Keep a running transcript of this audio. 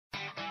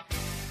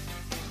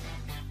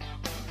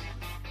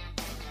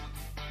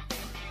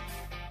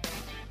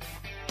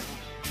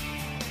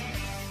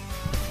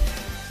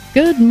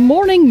Good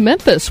morning,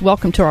 Memphis.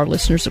 Welcome to our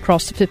listeners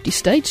across the 50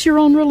 states. You're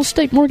on Real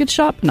Estate Mortgage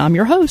Shop, and I'm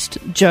your host,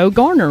 Joe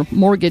Garner,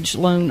 Mortgage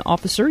Loan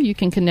Officer. You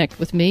can connect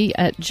with me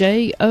at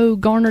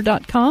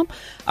jogarner.com.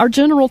 Our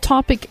general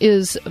topic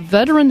is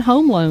veteran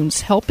home loans,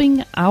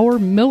 helping our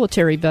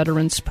military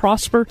veterans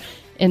prosper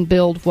and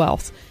build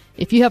wealth.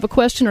 If you have a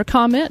question or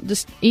comment,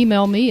 just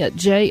email me at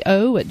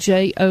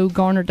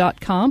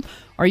jo@jogarner.com,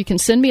 or you can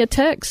send me a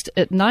text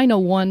at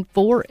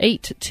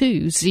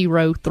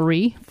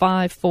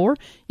 901-482-0354.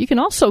 You can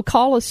also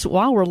call us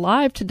while we're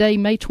live today,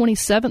 May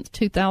 27th,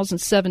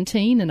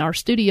 2017, and our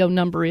studio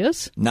number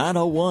is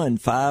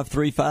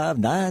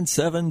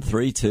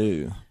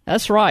 901-535-9732.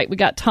 That's right. We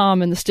got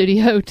Tom in the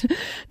studio.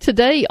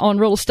 Today on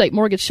Real Estate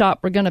Mortgage Shop,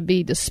 we're going to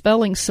be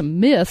dispelling some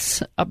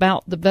myths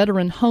about the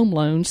veteran home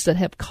loans that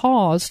have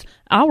caused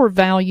our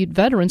valued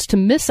veterans to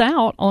miss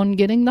out on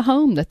getting the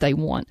home that they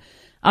want.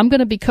 I'm going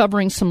to be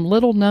covering some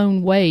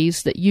little-known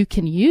ways that you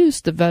can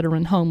use the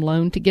veteran home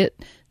loan to get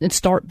and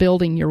start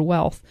building your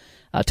wealth.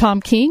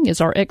 Tom King is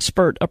our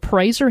expert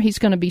appraiser. He's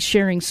going to be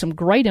sharing some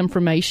great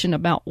information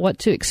about what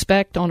to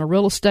expect on a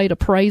real estate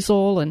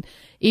appraisal and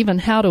even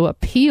how to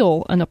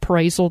appeal an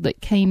appraisal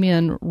that came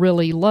in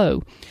really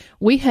low.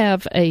 We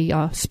have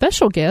a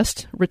special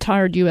guest,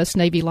 retired U.S.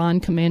 Navy Line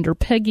Commander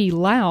Peggy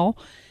Lau,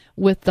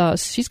 with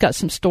us. She's got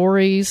some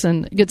stories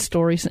and good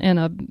stories and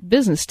a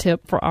business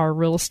tip for our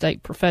real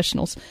estate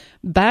professionals.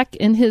 Back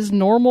in his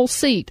normal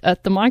seat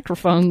at the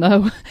microphone,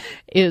 though,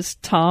 is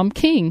Tom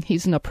King.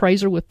 He's an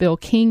appraiser with Bill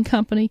King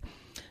Company.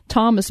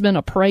 Tom has been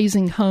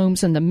appraising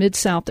homes in the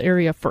Mid-South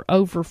area for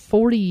over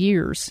 40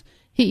 years.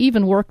 He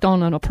even worked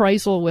on an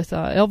appraisal with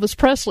Elvis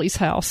Presley's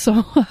house.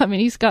 So, I mean,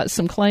 he's got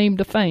some claim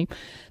to fame.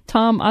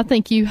 Tom, I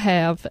think you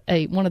have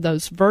one of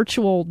those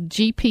virtual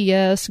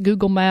GPS,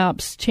 Google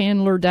Maps,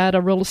 Chandler Data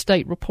Real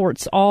Estate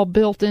Reports all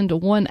built into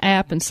one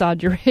app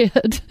inside your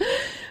head.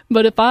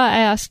 But if I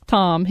ask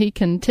Tom, he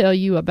can tell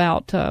you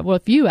about,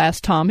 if you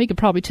ask Tom, he could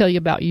probably tell you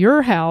about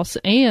your house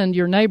and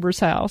your neighbor's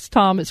house.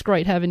 Tom, it's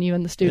great having you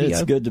in the studio.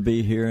 It's good to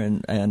be here,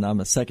 and I'm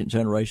a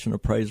second-generation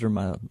appraiser.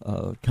 My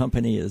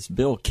company is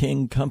Bill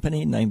King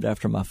Company, named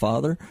after my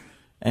father,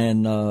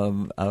 and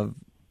I've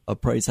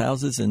appraised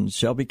houses in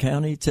Shelby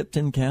County,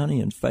 Tipton County,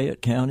 and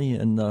Fayette County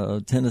in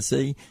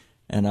Tennessee,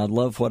 and I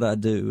love what I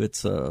do.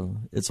 It's a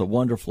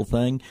wonderful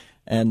thing.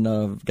 And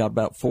I've got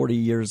about 40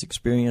 years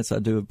experience. I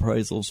do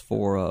appraisals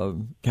for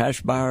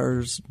cash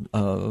buyers,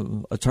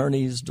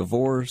 attorneys,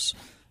 divorce,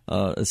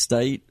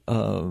 estate,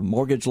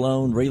 mortgage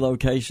loan,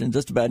 relocation,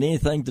 just about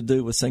anything to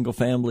do with single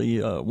family,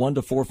 1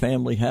 to 4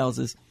 family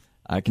houses.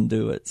 I can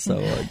do it.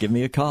 So give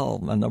me a call.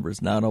 My number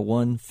is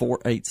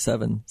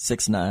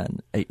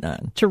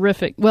 901-487-6989.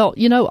 Terrific. Well,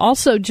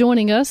 also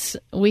joining us,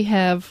 we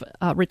have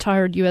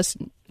retired U.S.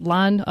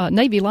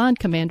 Navy Line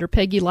Commander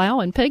Peggy Lau,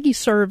 and Peggy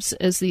serves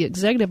as the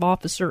executive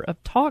officer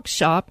of Talk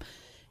Shop,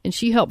 and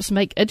she helps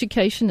make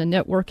education and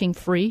networking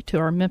free to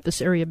our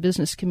Memphis area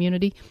business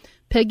community.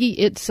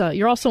 Peggy,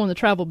 you're also in the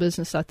travel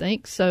business, I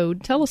think, so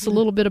tell us a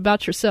little bit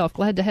about yourself.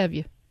 Glad to have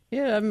you.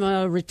 Yeah, I'm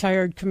a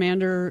retired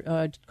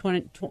commander,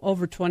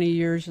 over 20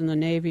 years in the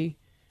Navy,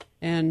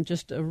 and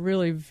just a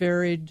really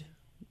varied,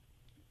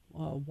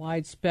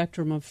 wide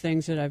spectrum of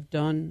things that I've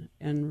done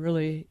and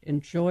really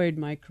enjoyed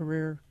my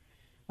career.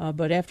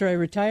 But after I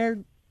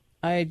retired,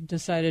 I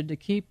decided to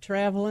keep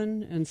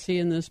traveling and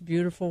seeing this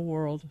beautiful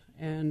world,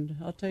 and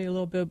I'll tell you a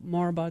little bit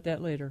more about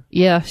that later.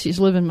 Yeah, she's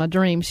living my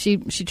dream. She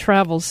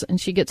travels, and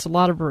she gets a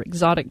lot of her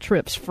exotic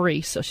trips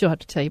free, so she'll have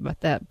to tell you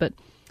about that. But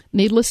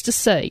needless to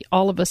say,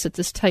 all of us at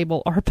this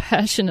table are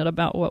passionate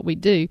about what we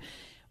do.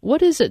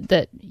 What is it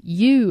that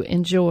you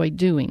enjoy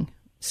doing?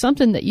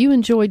 Something that you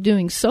enjoy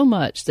doing so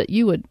much that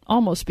you would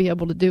almost be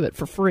able to do it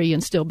for free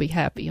and still be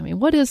happy. I mean,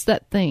 what is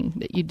that thing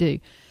that you do?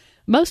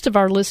 Most of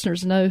our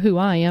listeners know who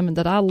I am and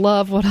that I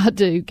love what I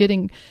do,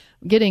 getting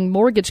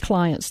mortgage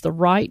clients the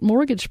right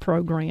mortgage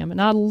program.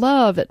 And I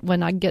love it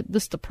when I get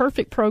the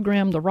perfect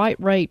program, the right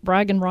rate,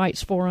 bragging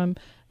rights for them.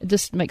 It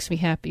just makes me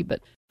happy.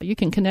 But you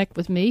can connect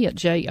with me at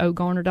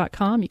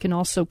jogarner.com. You can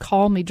also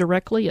call me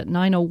directly at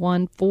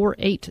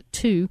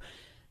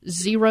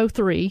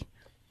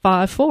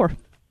 901-482-0354.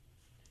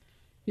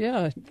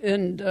 Yeah,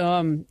 and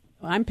I'm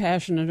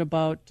passionate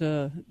about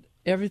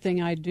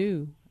everything I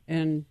do.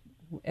 And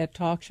at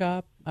Talk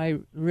Shop, I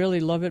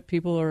really love it.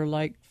 People are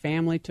like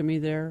family to me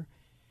there.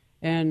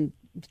 And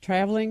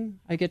traveling,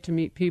 I get to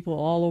meet people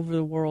all over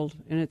the world,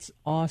 and it's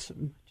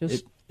awesome.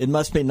 It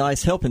must be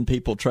nice helping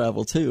people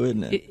travel, too,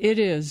 isn't it? It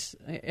is.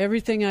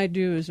 Everything I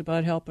do is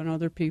about helping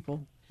other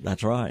people.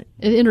 That's right.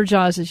 It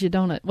energizes you,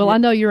 don't it? Well, I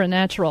know you're a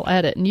natural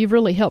at it, and you've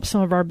really helped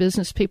some of our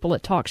business people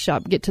at Talk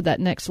Shop get to that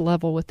next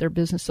level with their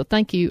business. So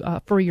thank you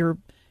for your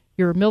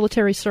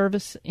military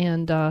service,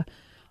 and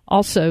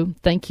also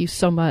thank you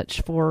so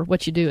much for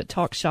what you do at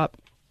Talk Shop.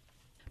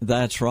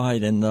 That's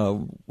right, and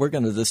we're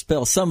going to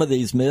dispel some of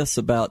these myths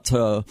about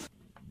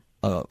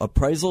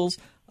appraisals.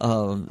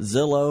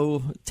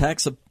 Zillow,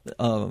 tax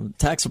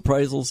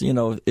appraisals. You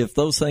know, if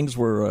those things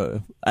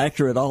were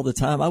accurate all the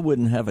time, I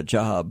wouldn't have a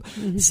job.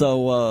 Mm-hmm.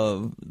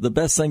 So the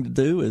best thing to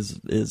do is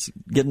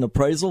get an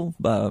appraisal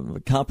by a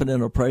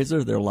competent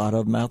appraiser. There are a lot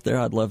of them out there.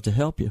 I'd love to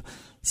help you.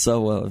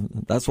 So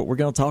that's what we're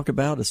going to talk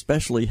about,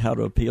 especially how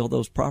to appeal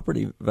those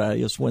property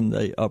values when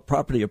they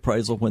property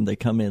appraisal when they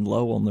come in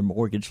low on their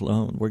mortgage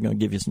loan. We're going to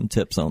give you some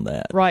tips on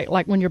that. Right,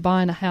 like when you're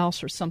buying a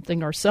house or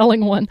something or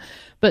selling one.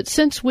 But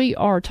since we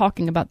are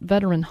talking about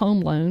veteran home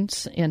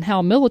loans and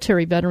how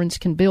military veterans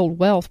can build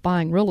wealth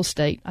buying real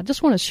estate, I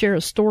just want to share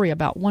a story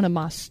about one of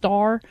my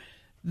star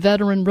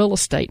veteran real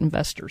estate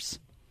investors.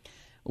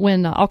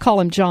 When I'll call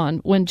him John.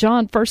 When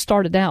John first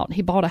started out,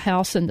 he bought a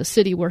house in the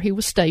city where he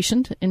was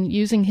stationed, and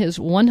using his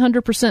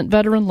 100%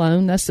 veteran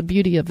loan, that's the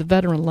beauty of the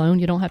veteran loan,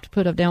 you don't have to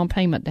put a down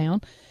payment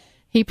down,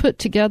 he put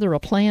together a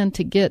plan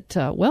to get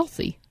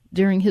wealthy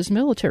during his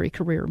military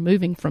career,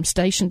 moving from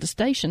station to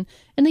station,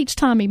 and each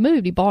time he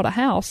moved, he bought a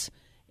house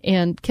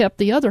and kept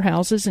the other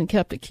houses and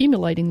kept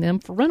accumulating them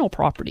for rental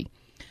property.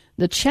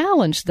 The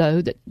challenge,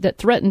 though, that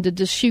threatened to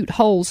just shoot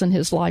holes in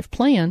his life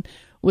plan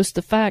was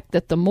the fact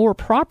that the more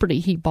property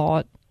he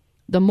bought,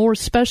 the more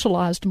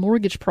specialized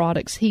mortgage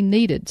products he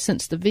needed,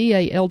 since the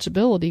VA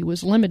eligibility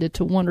was limited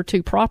to 1 or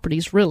 2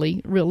 properties,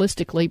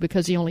 realistically,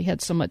 because he only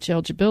had so much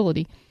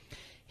eligibility.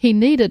 He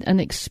needed an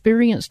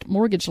experienced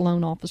mortgage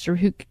loan officer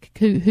who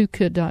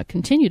could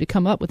continue to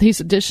come up with these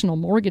additional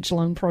mortgage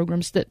loan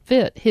programs that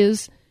fit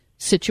his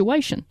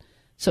situation.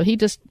 So he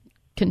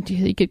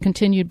could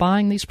continue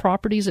buying these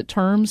properties at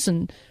terms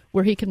and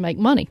where he could make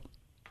money.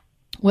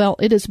 Well,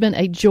 it has been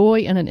a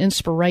joy and an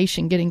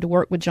inspiration getting to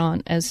work with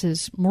John as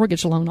his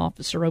mortgage loan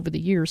officer over the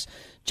years.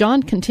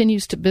 John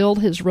continues to build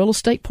his real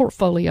estate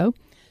portfolio.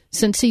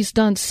 Since he's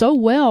done so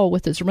well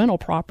with his rental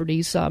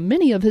properties,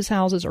 many of his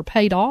houses are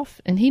paid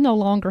off, and he no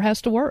longer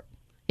has to work.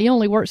 He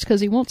only works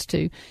because he wants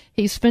to.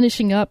 He's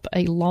finishing up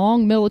a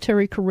long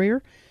military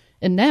career,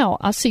 and now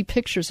I see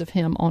pictures of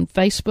him on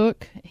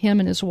Facebook, him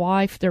and his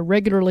wife. They're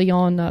regularly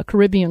on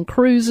Caribbean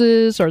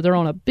cruises, or they're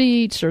on a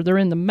beach, or they're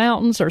in the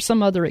mountains, or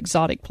some other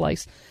exotic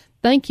place.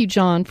 Thank you,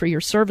 John, for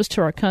your service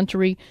to our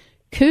country.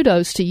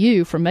 Kudos to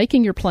you for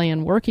making your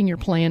plan, working your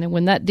plan, and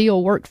when that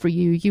deal worked for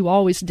you, you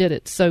always did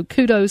it. So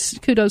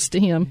kudos to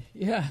him.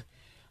 Yeah,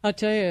 I'll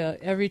tell you,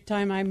 every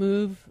time I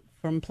move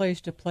from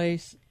place to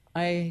place,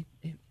 I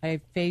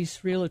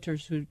face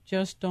realtors who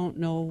just don't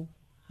know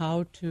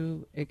how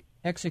to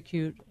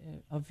execute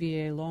a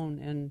VA loan,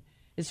 and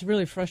it's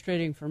really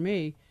frustrating for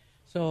me.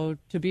 So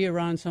to be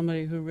around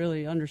somebody who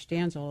really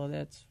understands all of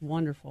that's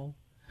wonderful.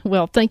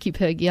 Well, thank you,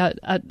 Peggy.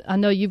 I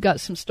know you've got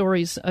some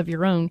stories of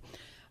your own.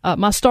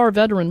 My star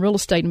veteran real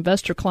estate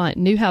investor client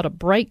knew how to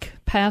break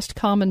past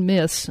common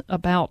myths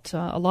about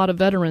a lot of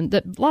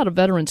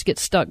veterans get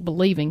stuck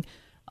believing.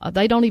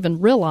 They don't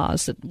even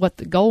realize that what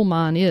the gold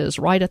mine is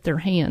right at their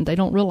hand. They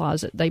don't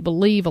realize it. They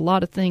believe a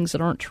lot of things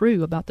that aren't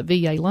true about the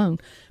VA loan.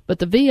 But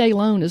the VA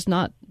loan is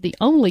not the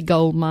only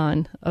gold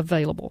mine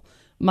available.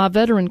 My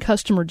veteran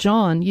customer,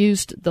 John,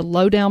 used the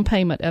low down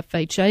payment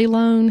FHA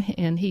loan,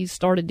 and he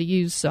started to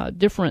use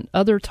different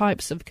other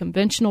types of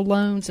conventional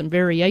loans and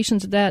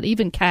variations of that,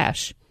 even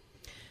cash.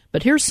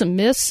 But here's some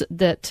myths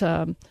that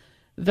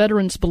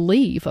veterans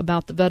believe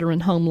about the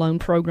Veteran Home Loan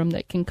Program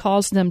that can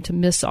cause them to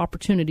miss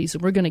opportunities.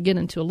 And we're going to get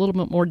into a little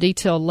bit more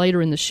detail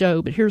later in the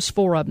show, but here's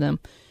 4 of them.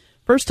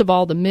 First of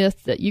all, the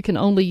myth that you can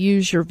only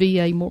use your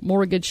VA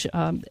mortgage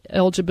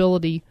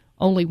eligibility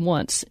only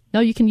once.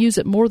 No, you can use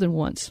it more than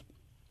once.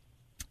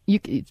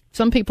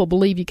 Some people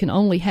believe you can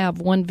only have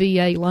one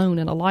VA loan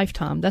in a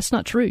lifetime. That's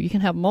not true. You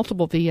can have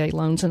multiple VA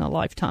loans in a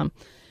lifetime.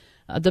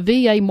 The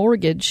VA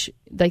mortgage,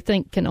 they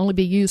think, can only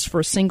be used for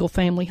a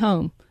single-family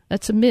home.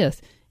 That's a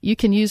myth. You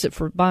can use it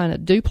for buying a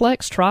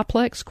duplex,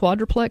 triplex,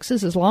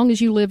 quadruplexes, as long as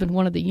you live in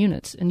one of the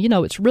units. And,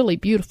 it's really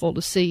beautiful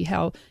to see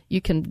how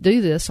you can do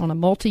this on a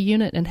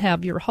multi-unit and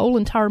have your whole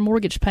entire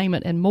mortgage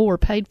payment and more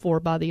paid for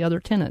by the other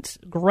tenants.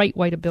 Great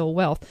way to build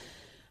wealth.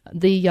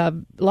 A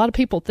lot of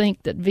people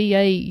think that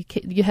VA,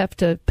 you have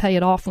to pay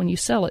it off when you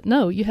sell it.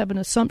 No, you have an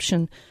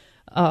assumption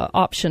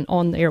option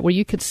on there where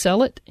you could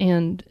sell it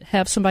and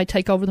have somebody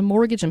take over the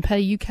mortgage and pay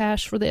you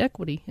cash for the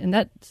equity. And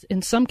that,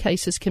 in some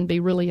cases, can be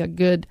really a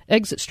good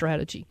exit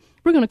strategy.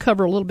 We're going to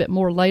cover a little bit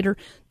more later.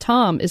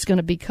 Tom is going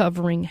to be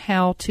covering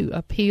how to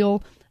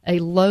appeal a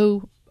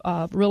low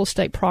real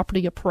estate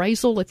property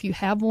appraisal. If you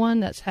have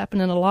one, that's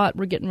happening a lot.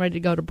 We're getting ready to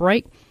go to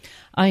break.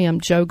 I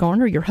am Joe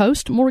Garner, your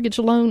host, mortgage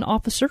loan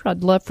officer.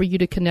 I'd love for you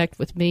to connect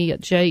with me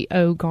at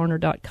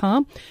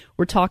jogarner.com.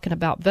 We're talking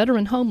about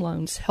veteran home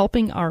loans,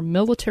 helping our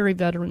military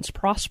veterans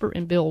prosper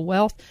and build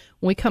wealth.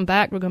 When we come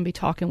back, we're going to be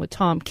talking with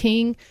Tom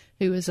King,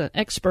 who is an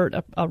expert,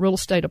 a real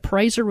estate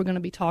appraiser. We're going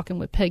to be talking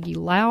with Peggy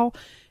Lau,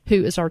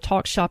 who is our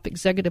Talk Shop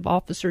executive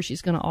officer.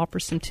 She's going to offer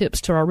some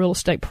tips to our real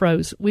estate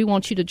pros. We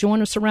want you to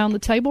join us around the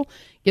table.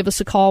 Give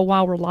us a call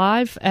while we're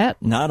live at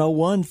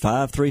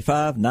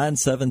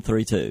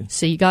 901-535-9732.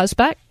 See you guys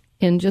back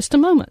in just a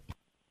moment.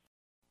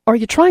 Are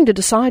you trying to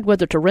decide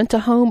whether to rent a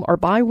home or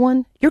buy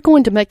one? You're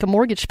going to make a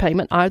mortgage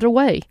payment either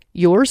way,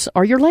 yours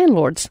or your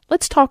landlord's.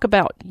 Let's talk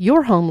about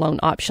your home loan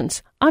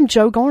options. I'm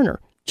Joe Garner,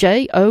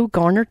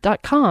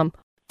 JoGarner.com.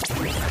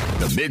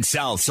 The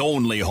Mid-South's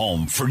only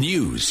home for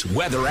news,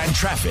 weather, and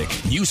traffic.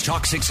 News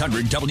Talk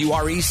 600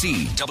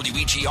 WREC,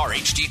 WEGR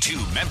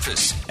HD2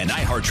 Memphis, an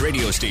iHeart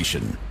radio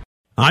station.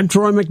 I'm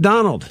Troy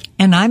McDonald.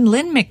 And I'm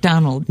Lynn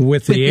McDonald.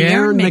 With the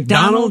Aaron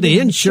McDonald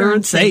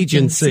Insurance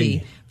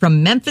Agency.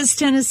 From Memphis,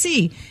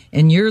 Tennessee.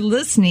 And you're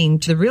listening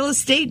to the Real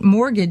Estate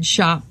Mortgage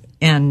Shop.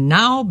 And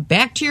now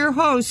back to your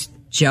host,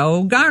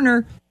 Joe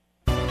Garner.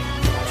 My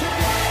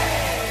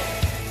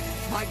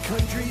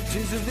country,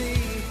 'tis of thee.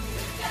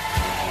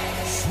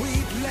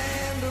 Sweet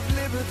land of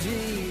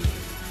liberty,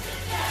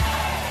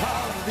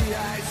 of thee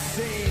I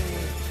sing,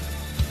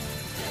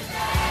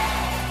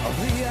 of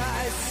thee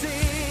I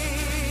sing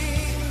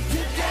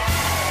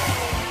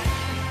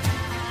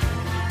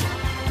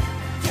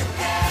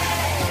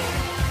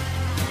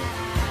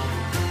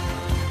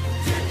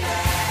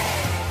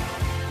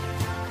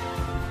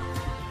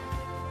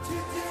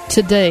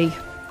Today,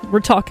 we're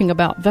talking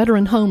about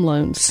veteran home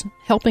loans,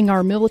 helping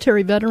our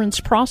military veterans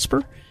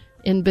prosper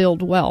and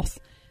build wealth.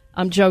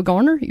 I'm Joe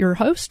Garner, your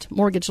host,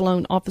 mortgage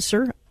loan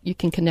officer. You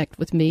can connect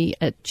with me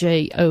at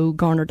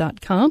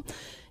jogarner.com.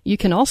 You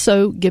can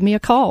also give me a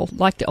call,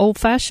 like the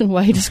old-fashioned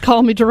way. Just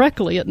call me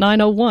directly at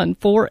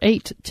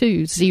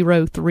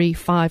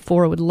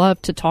 901-482-0354. I would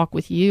love to talk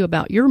with you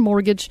about your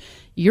mortgage,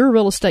 your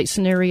real estate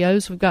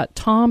scenarios. We've got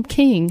Tom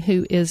King,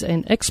 who is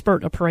an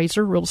expert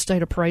appraiser, real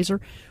estate appraiser,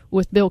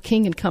 with Bill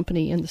King and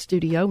Company in the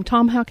studio.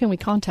 Tom, how can we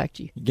contact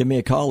you? Give me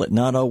a call at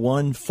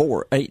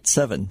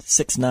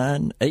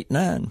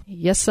 901-487-6989.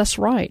 Yes, that's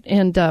right.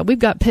 And we've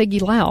got Peggy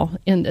Lau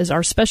as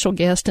our special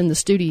guest in the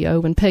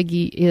studio. And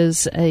Peggy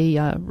is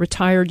a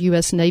retired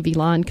U.S. Navy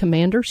line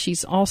commander.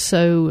 She's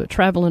also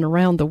traveling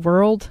around the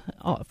world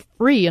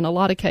free in a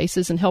lot of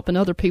cases and helping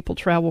other people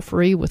travel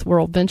free with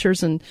World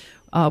Ventures. And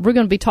we're going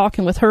to be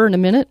talking with her in a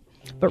minute.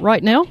 But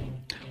right now,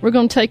 we're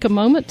going to take a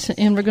moment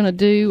and we're going to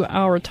do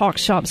our Talk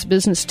Shop's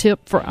business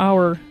tip for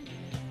our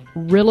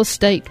real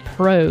estate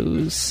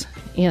pros.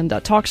 And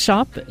Talk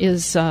Shop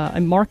is a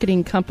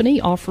marketing company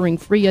offering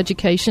free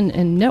education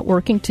and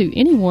networking to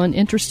anyone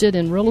interested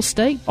in real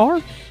estate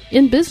or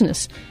in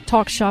business.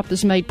 Talk Shop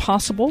is made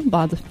possible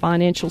by the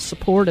financial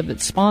support of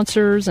its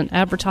sponsors and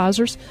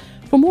advertisers.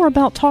 For more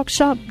about Talk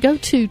Shop, go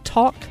to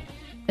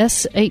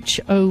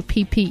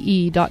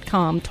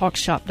talkshoppe.com,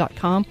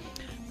 talkshop.com.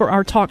 For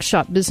our Talk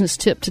Shop business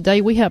tip today,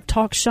 we have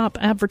Talk Shop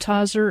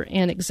advertiser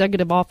and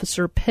executive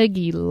officer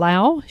Peggy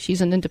Lau.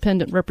 She's an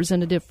independent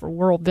representative for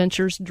World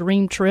Ventures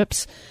Dream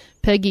Trips.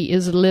 Peggy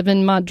is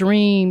living my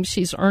dream.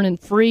 She's earning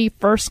free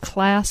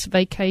first-class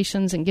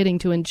vacations and getting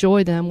to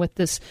enjoy them with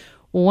this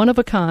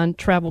one-of-a-kind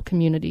travel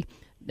community.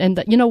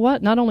 And you know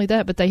what? Not only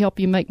that, but they help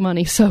you make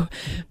money. So,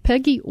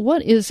 Peggy,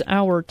 what is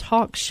our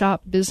Talk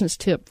Shop business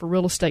tip for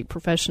real estate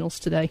professionals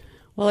today?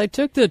 Well, I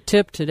took the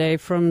tip today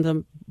from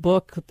the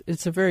book.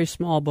 It's a very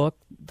small book,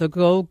 The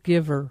Go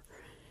Giver,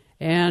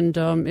 and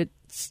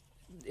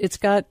it's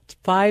got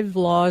 5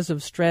 laws of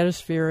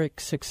stratospheric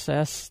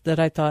success that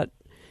I thought,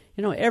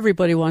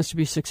 everybody wants to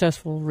be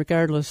successful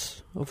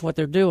regardless of what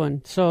they're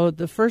doing. So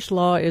the first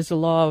law is the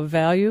law of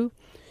value.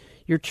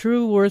 Your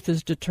true worth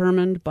is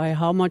determined by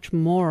how much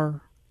more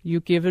you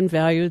give in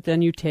value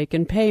than you take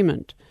in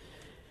payment.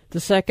 The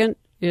second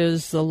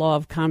is the law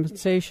of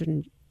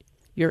compensation.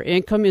 Your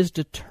income is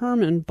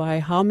determined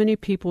by how many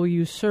people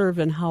you serve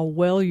and how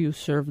well you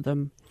serve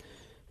them.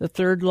 The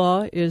third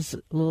law is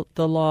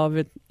the law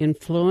of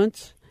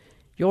influence.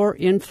 Your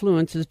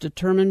influence is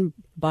determined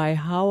by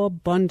how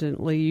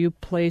abundantly you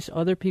place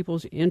other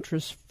people's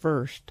interests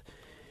first.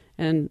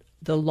 And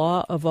the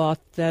law of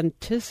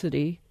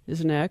authenticity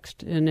is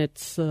next, and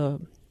it's the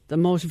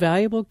most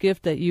valuable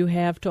gift that you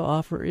have to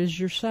offer is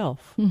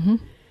yourself. Mm-hmm.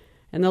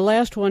 And the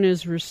last one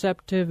is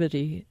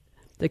receptivity.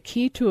 The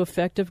key to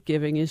effective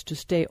giving is to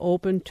stay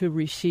open to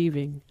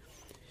receiving.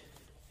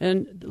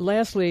 And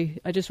lastly,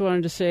 I just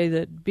wanted to say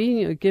that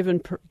being a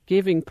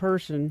giving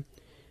person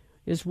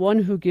is one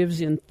who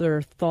gives in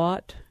their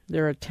thought,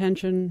 their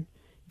attention,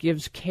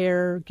 gives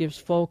care, gives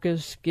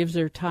focus, gives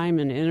their time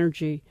and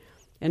energy,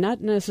 and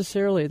not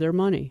necessarily their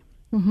money.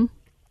 Mm-hmm.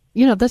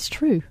 That's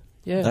true.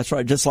 Yeah, that's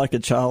right. Just like a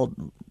child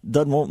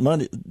doesn't want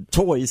money,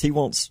 toys, he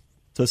wants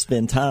to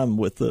spend time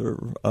with their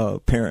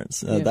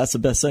parents. Yeah. That's the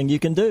best thing you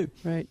can do.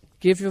 Right.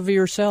 Give of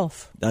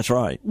yourself. That's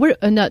right.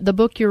 The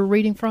book you're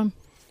reading from?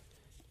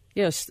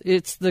 Yes,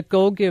 it's The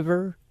Go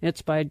Giver.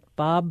 It's by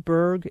Bob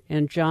Berg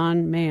and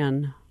John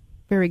Mann.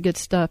 Very good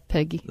stuff,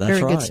 Peggy. That's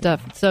Very right. good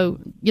stuff. So,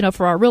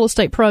 for our real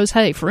estate pros,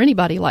 hey, for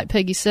anybody, like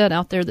Peggy said,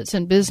 out there that's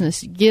in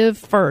business, give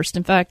first.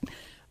 In fact,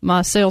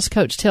 my sales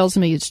coach tells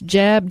me it's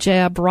jab,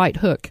 jab, right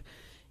hook.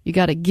 You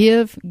got to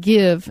give,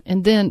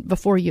 and then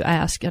before you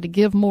ask, got to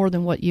give more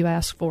than what you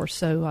ask for.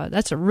 So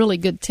that's a really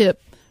good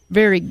tip.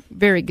 Very,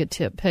 very good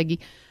tip,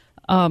 Peggy.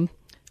 I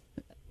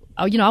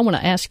want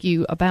to ask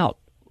you about,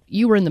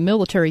 you were in the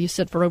military, you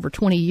said, for over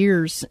 20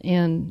 years,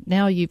 and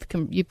now you've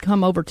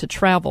come over to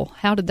travel.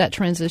 How did that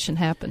transition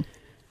happen?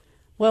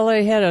 Well,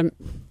 I had a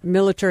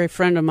military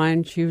friend of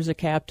mine. She was a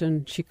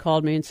captain. She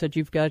called me and said,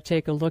 "You've got to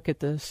take a look at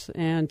this."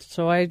 And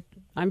so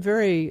I'm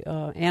very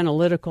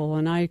analytical,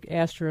 and I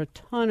asked her a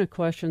ton of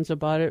questions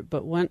about it.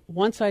 But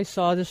once I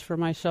saw this for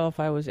myself,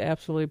 I was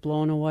absolutely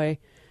blown away.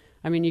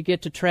 I mean, you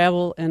get to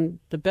travel, and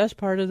the best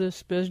part of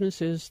this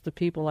business is the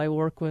people I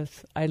work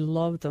with. I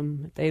love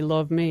them. They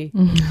love me.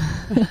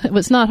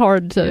 It's not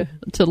hard to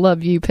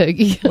love you,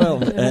 Peggy.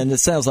 Well, and it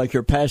sounds like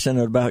you're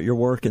passionate about your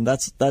work, and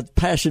that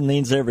passion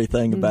means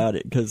everything about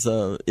it, because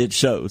it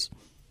shows.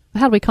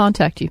 How do we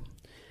contact you?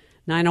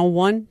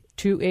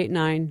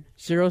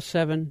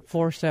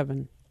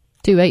 901-289-0747.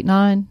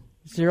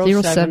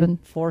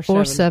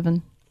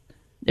 289-0747.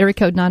 Area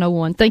code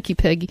 901. Thank you,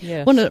 Peggy.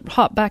 Yes. I want to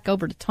hop back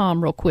over to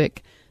Tom real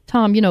quick.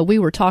 Tom, we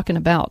were talking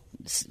about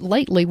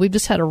lately, we've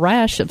just had a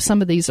rash of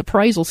some of these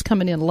appraisals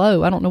coming in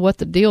low. I don't know what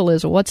the deal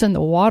is or what's in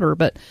the water,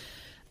 but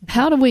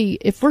how do we,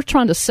 if we're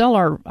trying to sell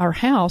our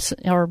house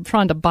or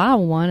trying to buy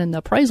one and the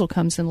appraisal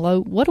comes in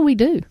low, what do we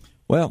do?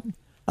 Well,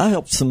 I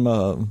helped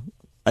some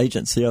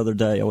agents the other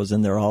day. I was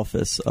in their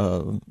office,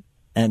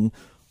 and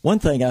one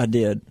thing I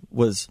did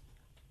was,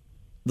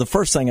 the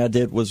first thing I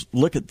did was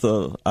look at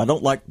I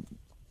don't like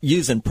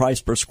using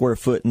price per square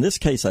foot. In this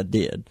case, I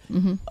did.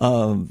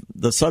 Mm-hmm.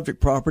 The subject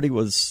property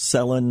was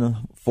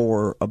selling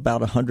for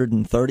about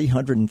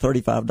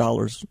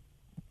 $135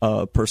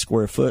 per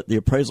square foot. The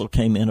appraisal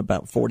came in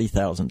about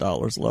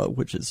 $40,000 low,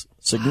 which is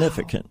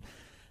significant.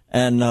 Wow.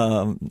 And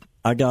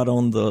I got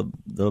on the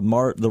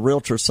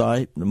realtor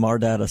site, the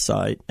MarData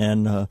site,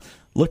 and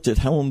looked at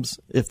homes.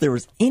 If there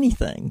was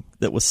anything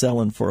that was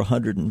selling for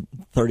 $135,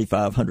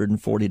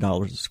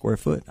 $140 a square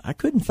foot, I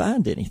couldn't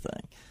find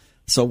anything.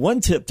 So one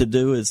tip to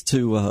do is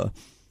to,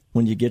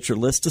 when you get your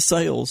list of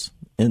sales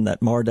in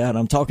that MarData,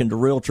 I'm talking to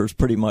realtors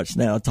pretty much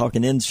now,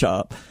 talking in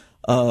shop,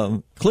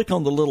 click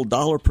on the little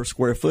dollar per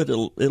square foot.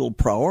 It'll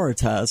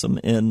prioritize them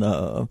in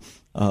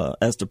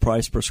as to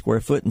price per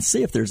square foot, and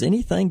see if there's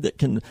anything that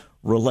can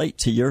relate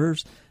to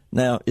yours.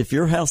 Now, if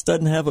your house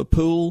doesn't have a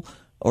pool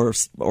or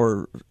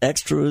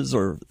extras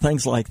or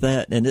things like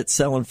that, and it's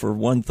selling for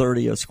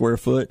 $130 a square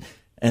foot,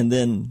 and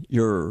then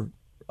your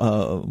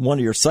one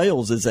of your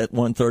sales is at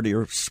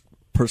 $130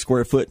 per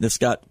square foot, and it's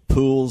got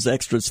pools,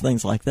 extras,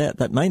 things like that,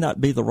 that may not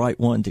be the right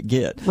one to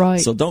get. Right.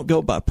 So don't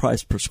go by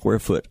price per square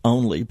foot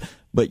only,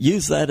 but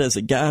use that as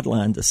a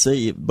guideline to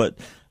see. But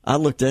I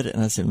looked at it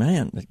and I said,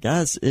 man,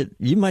 guys,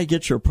 you may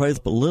get your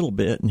appraisal a little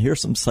bit, and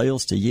here's some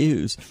sales to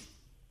use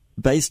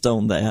based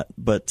on that.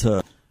 But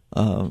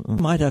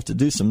might have to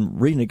do some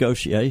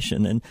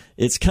renegotiation, and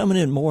it's coming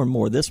in more and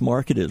more. This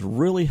market is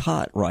really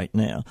hot right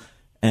now,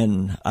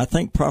 and I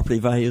think property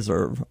values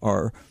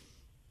are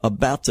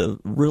about to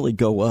really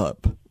go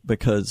up,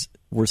 because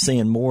we're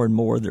seeing more and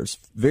more. There's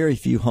very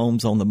few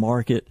homes on the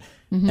market,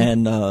 mm-hmm.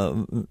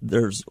 and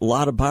there's a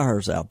lot of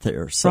buyers out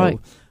there. So right.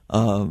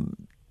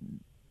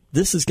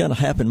 This is going to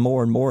happen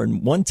more and more.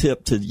 And one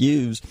tip to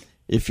use,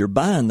 if you're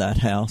buying that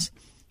house,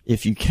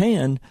 if you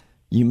can,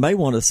 you may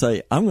want to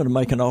say, I'm going to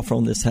make an offer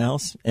on this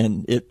house,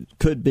 and it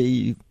could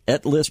be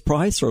at list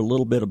price or a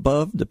little bit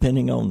above,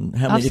 depending on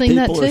how many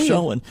people are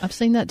showing. I've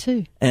seen that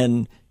too.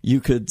 And you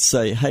could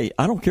say, hey,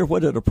 I don't care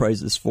what it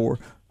appraises for.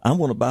 I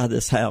want to buy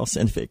this house,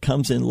 and if it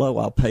comes in low,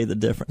 I'll pay the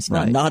difference. Now,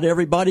 right. Not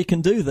everybody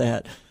can do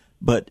that,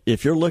 but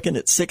if you're looking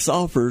at 6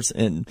 offers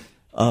and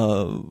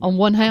on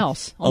one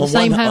house, on the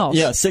same house.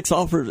 Yeah, 6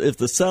 offers. If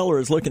the seller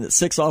is looking at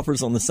 6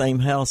 offers on the same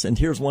house, and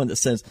here's one that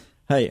says,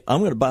 hey, I'm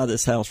going to buy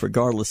this house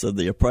regardless of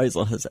the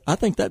appraisal, I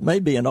think that may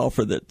be an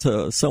offer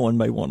that someone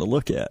may want to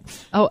look at.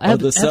 Oh,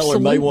 the seller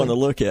absolutely. may want to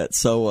look at.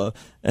 So,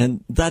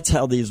 and that's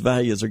how these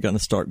values are going to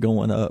start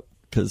going up,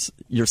 because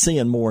you're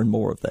seeing more and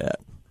more of that.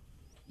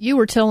 You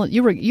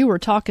were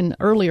talking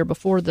earlier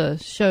before the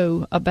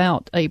show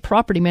about a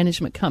property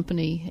management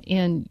company,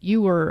 and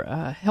you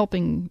were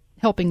helping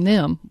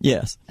them.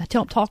 Yes.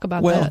 Talk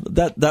about that.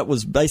 Well, that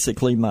was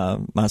basically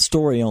my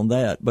story on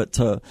that. But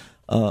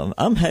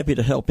I'm happy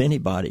to help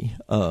anybody,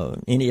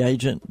 any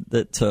agent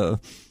that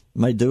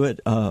may do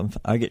it.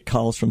 I get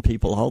calls from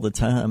people all the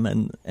time,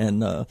 and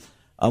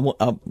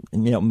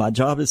my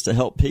job is to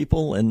help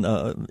people,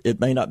 and it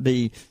may not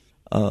be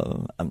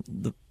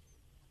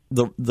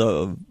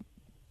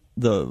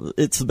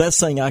it's the best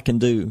thing I can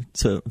do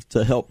to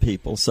help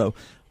people. So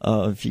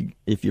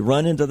if you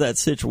run into that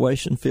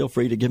situation, feel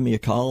free to give me a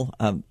call.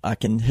 I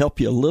can help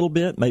you a little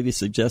bit, maybe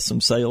suggest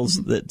some sales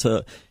mm-hmm.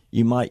 that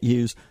you might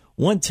use.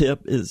 One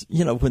tip is,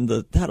 when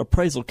that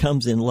appraisal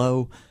comes in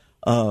low,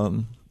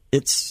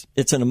 it's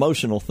an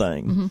emotional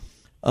thing.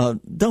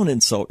 Mm-hmm. Don't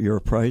insult your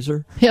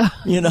appraiser. Yeah,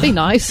 be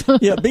nice.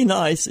 Yeah, be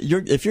nice.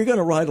 If you're going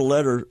to write a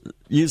letter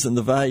using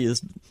the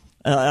values,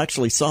 I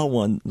actually saw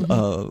one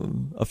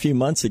mm-hmm. A few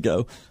months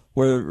ago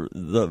where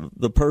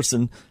the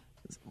person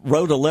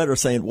wrote a letter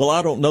saying, well,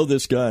 I don't know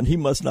this guy and he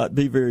must not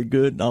be very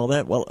good and all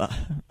that. Well,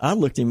 I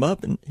looked him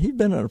up and he'd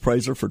been an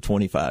appraiser for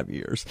 25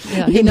 years.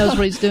 Yeah, he knows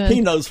what he's doing.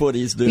 He knows what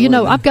he's doing. You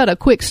know, I've got a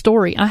quick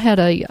story. I had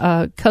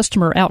a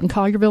customer out in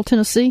Collierville,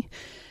 Tennessee,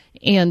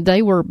 and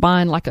they were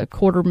buying like a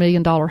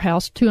 $250,000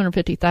 house,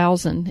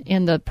 $250,000,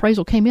 and the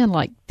appraisal came in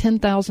like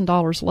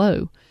 $10,000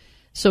 low.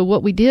 So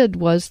what we did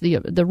was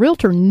the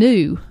realtor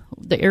knew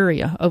the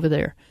area over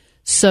there.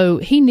 So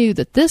he knew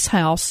that this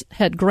house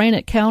had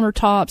granite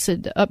countertops,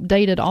 had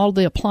updated all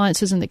the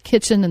appliances in the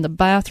kitchen and the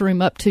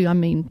bathroom up to, I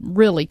mean,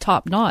 really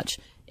top notch.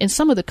 And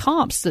some of the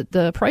comps that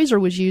the appraiser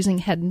was using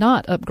had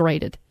not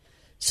upgraded.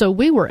 So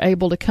we were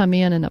able to come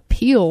in and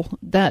appeal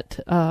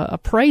that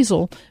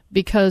appraisal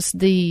because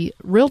the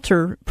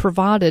realtor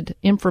provided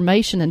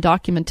information and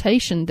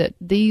documentation that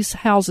these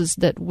houses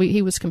that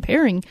he was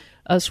comparing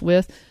us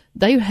with,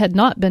 they had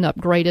not been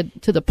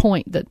upgraded to the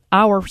point that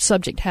our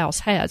subject house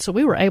had. So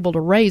we were able to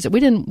raise it.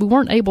 We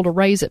weren't able to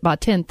raise it by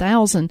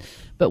 10,000,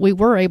 but we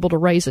were able to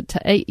raise it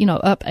to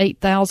up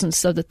 8,000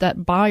 so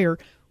that buyer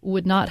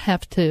would not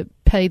have to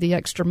pay the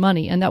extra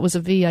money. And that was a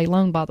VA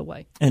loan, by the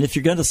way. And if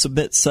you're going to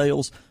submit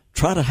sales,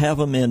 try to have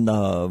them in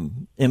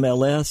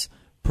MLS,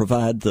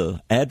 provide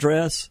the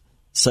address,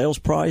 sales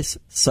price,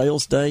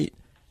 sales date,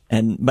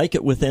 and make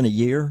it within a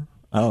year.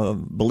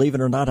 Believe it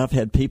or not, I've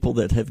had people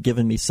that have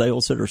given me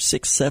sales that are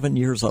 6-7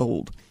 years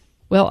old.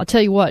 Well, I'll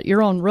tell you what,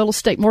 you're on Real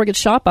Estate Mortgage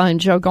Shop. I'm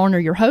Joe Garner,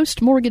 your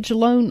host, mortgage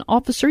loan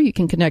officer. You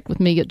can connect with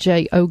me at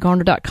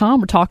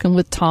jogarner.com. We're talking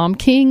with Tom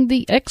King,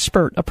 the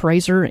expert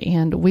appraiser,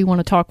 and we want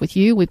to talk with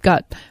you. We've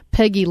got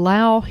Peggy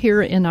Lau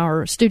here in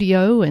our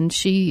studio, and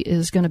she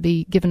is going to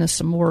be giving us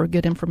some more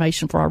good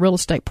information for our real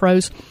estate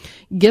pros.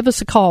 Give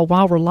us a call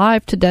while we're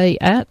live today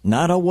at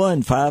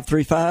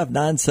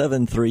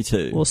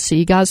 901-535-9732. We'll see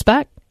you guys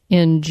back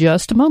in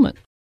just a moment.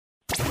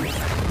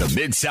 The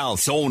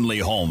Mid-South's only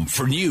home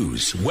for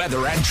news,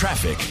 weather, and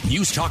traffic.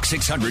 News Talk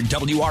 600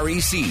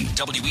 WREC,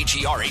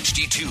 WEGR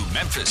HD2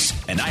 Memphis,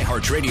 an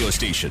iHeart radio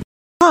station.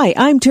 Hi,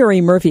 I'm Terry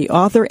Murphy,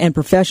 author and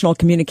professional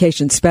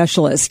communications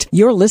specialist.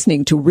 You're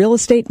listening to Real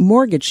Estate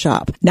Mortgage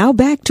Shop. Now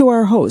back to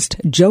our host,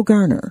 Joe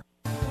Garner.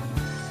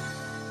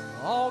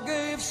 All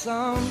gave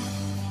some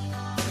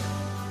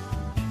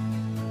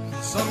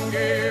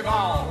gave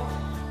all.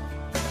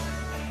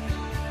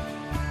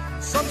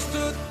 Some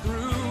stood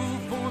through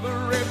for the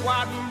red,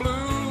 white, and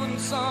blue, and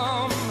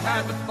some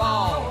had to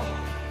fall.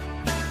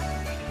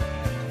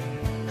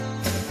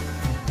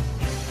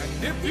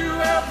 And if you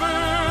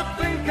ever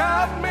think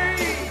of me,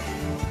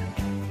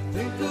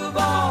 think of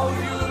all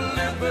your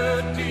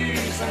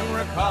liberties and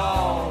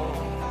recall.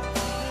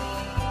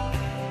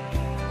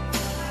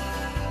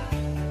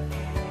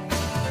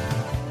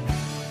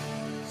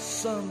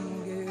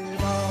 Some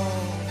gave all.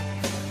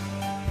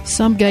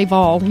 Some gave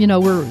all. You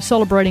know, we're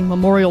celebrating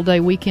Memorial Day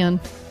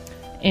weekend,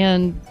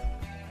 and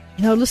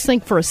let's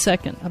think for a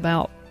second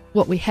about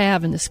what we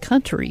have in this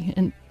country.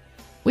 And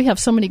we have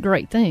so many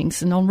great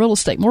things. And on Real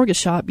Estate Mortgage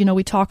Shop,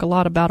 we talk a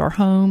lot about our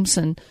homes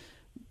and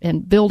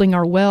building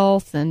our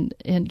wealth. And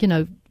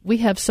we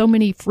have so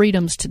many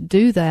freedoms to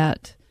do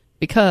that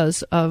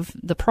because of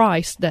the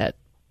price that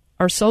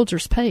our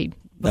soldiers paid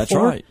before. That's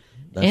right.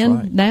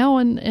 And now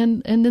and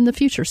in the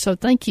future. So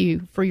thank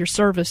you for your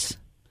service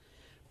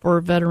for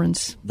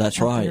veterans.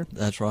 That's right. There.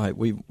 That's right.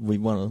 We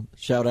want to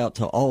shout out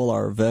to all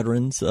our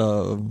veterans,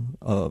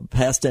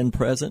 past and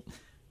present.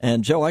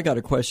 And Joe, I got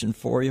a question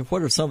for you.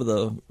 What are some of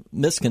the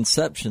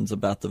misconceptions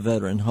about the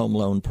Veteran Home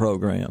Loan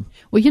Program?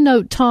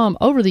 Well, Tom,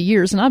 over the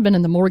years, and I've been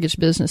in the mortgage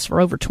business for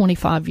over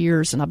 25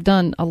 years, and I've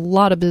done a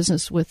lot of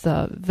business with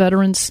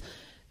veterans.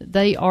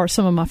 They are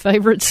some of my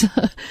favorites.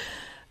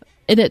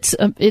 And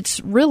it's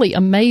really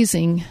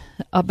amazing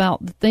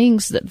about the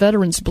things that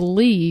veterans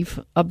believe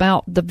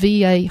about the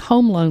VA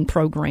home loan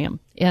program.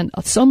 And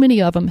so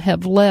many of them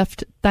have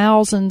left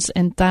thousands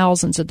and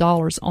thousands of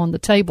dollars on the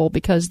table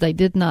because they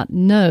did not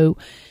know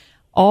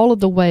all of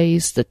the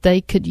ways that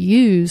they could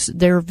use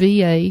their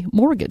VA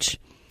mortgage.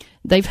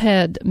 They've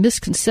had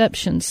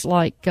misconceptions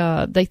like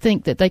they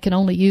think that they can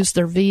only use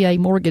their VA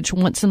mortgage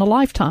once in a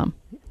lifetime.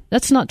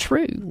 That's not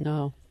true.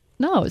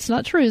 No, it's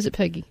not true, is it,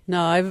 Peggy?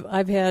 No,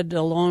 I've had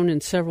a loan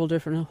in several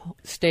different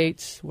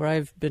states where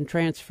I've been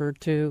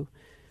transferred to,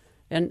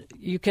 and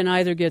you can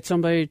either get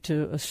somebody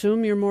to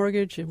assume your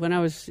mortgage. When I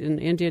was in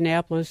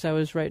Indianapolis, I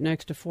was right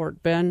next to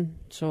Fort Bend,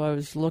 so I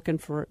was looking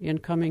for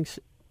incoming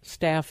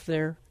staff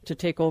there to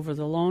take over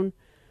the loan.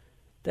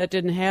 That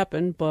didn't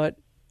happen, but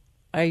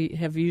I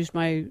have used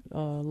my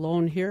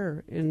loan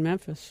here in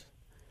Memphis,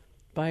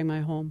 buying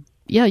my home.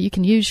 Yeah, you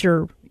can use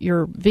your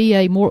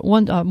VA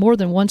more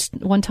than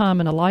one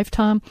time in a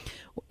lifetime.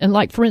 And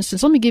like, for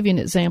instance, let me give you an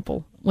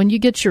example. When you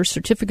get your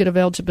certificate of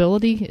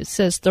eligibility, it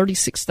says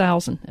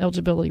 $36,000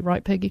 eligibility,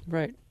 right, Peggy?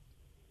 Right.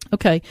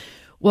 Okay.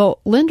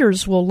 Well,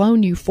 lenders will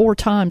loan you 4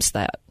 times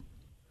that,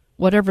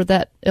 whatever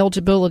that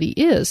eligibility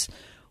is.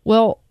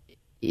 Well,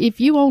 if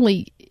you've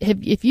only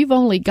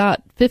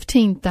got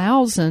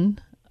 $15,000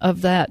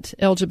 of that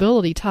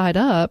eligibility tied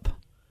up,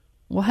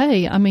 well,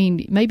 hey, I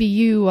mean, maybe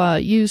you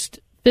used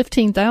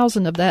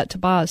 $15,000 of that to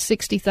buy a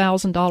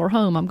 $60,000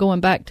 home. I'm going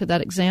back to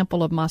that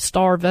example of my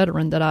star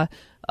veteran that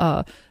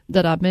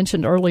I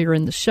mentioned earlier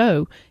in the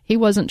show. He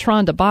wasn't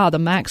trying to buy the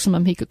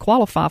maximum he could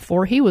qualify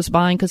for. He was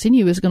buying because he knew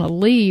he was going to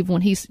leave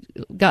when he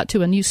got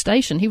to a new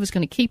station. He was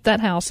going to keep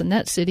that house in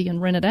that city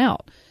and rent it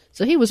out.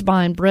 So he was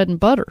buying bread and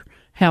butter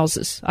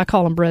houses. I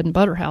call them bread and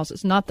butter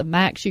houses, not the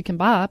max you can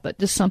buy, but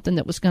just something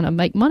that was going to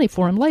make money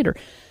for him later.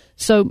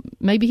 So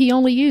maybe he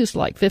only used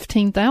like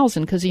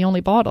 $15,000 because he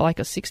only bought like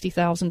a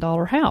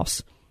 $60,000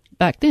 house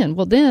back then.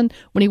 Well, then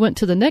when he went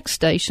to the next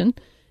station,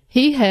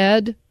 he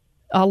had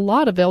a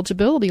lot of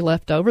eligibility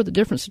left over. The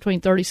difference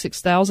between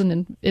 $36,000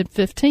 and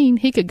 $15,000,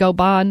 he could go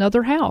buy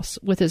another house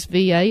with his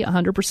VA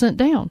 100%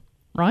 down.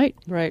 Right?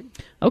 Right.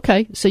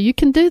 Okay, so you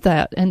can do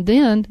that. And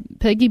then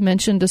Peggy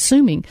mentioned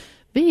assuming.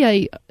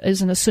 VA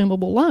is an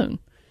assumable loan.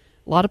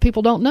 A lot of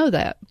people don't know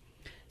that.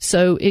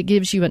 So it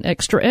gives you an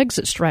extra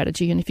exit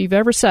strategy. And if you've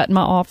ever sat in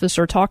my office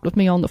or talked with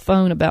me on the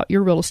phone about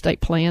your real estate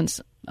plans,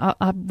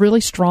 I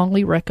really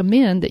strongly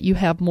recommend that you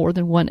have more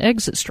than one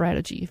exit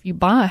strategy. If you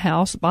buy a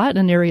house, buy it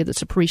in an area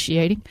that's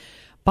appreciating.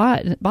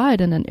 Buy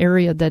it in an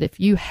area that if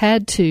you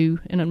had to,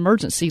 in an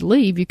emergency,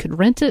 leave, you could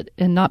rent it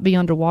and not be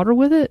underwater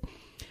with it.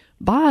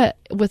 Buy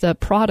it with a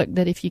product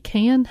that, if you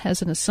can,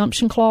 has an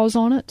assumption clause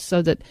on it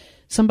so that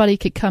somebody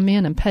could come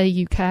in and pay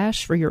you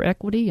cash for your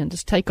equity and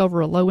just take over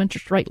a low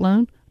interest rate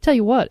loan. Tell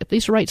you what, if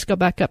these rates go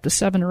back up to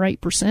 7 or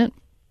 8%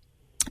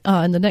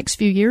 in the next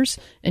few years,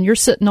 and you're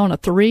sitting on a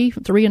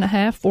 3.5%,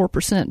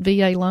 4%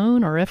 VA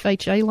loan or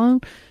FHA loan,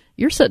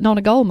 you're sitting on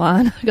a gold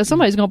mine because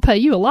somebody's going to pay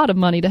you a lot of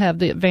money to have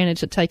the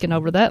advantage of taking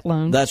over that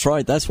loan. That's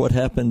right. That's what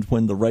happened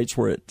when the rates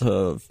were at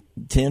 10,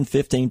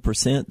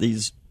 15%.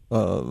 These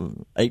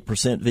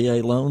 8%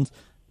 VA loans,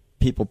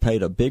 people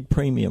paid a big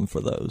premium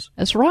for those.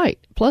 That's right.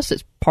 Plus,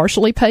 it's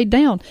partially paid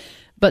down.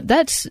 But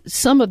that's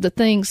some of the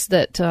things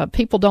that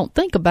people don't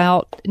think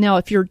about. Now,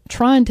 if you're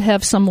trying to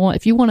have someone,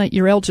 if you want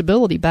your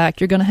eligibility back,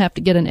 you're going to have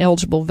to get an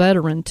eligible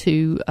veteran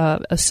to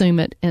assume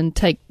it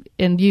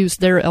and use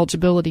their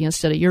eligibility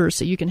instead of yours,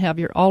 so you can have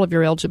all of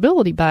your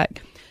eligibility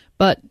back.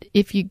 But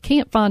if you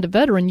can't find a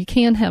veteran, you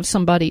can have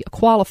somebody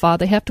qualify.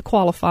 They have to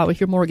qualify with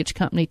your mortgage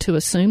company to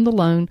assume the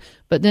loan,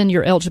 but then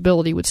your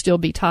eligibility would still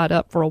be tied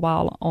up for a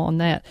while on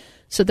that.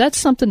 So that's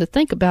something to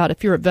think about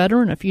if you're a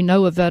veteran, if you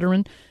know a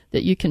veteran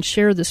that you can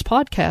share this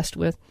podcast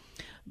with.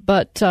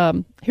 But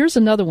here's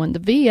another one, the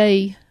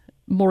VA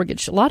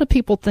mortgage. A lot of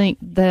people think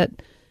that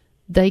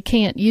they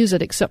can't use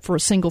it except for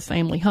a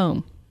single-family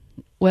home.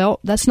 Well,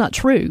 that's not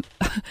true.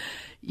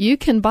 You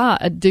can buy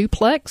a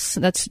duplex,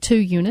 that's a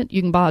 2-unit.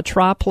 You can buy a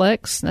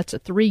triplex, that's a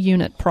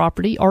 3-unit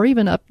property, or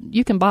even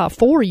you can buy a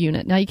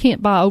 4-unit. Now, you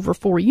can't buy over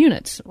 4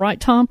 units, right,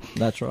 Tom?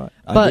 That's right.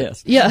 But,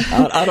 guess. Yeah.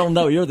 I don't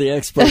know. You're the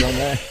expert on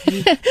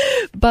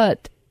that.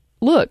 But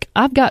look,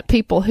 I've got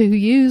people who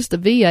use the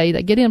VA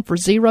that get in for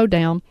 $0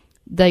 down.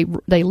 They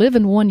live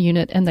in 1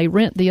 unit and they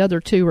rent the other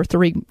 2 or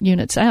 3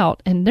 units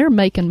out, and they're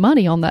making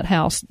money on that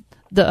house.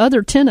 The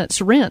other tenants'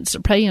 rents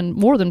are paying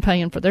more than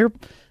paying for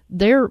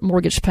their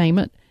mortgage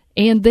payment,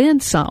 and then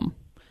some.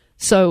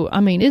 So, I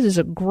mean, it is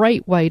a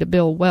great way to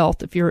build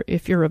wealth if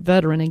you're a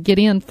veteran and get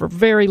in for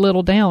very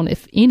little down,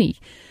 if any.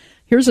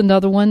 Here's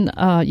another one.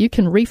 You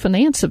can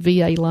refinance a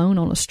VA loan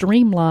on a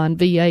streamlined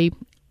VA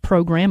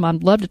program.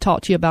 I'd love to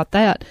talk to you about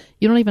that.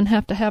 You don't even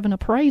have to have an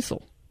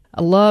appraisal.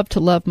 I love to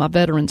love my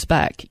veterans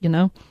back,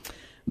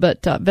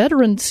 But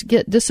veterans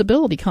get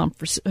disability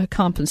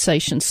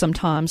compensation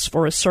sometimes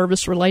for a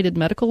service-related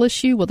medical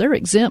issue. Well, they're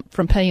exempt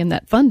from paying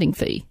that funding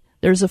fee.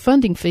 There's a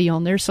funding fee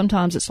on there.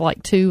 Sometimes it's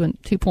like 2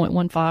 and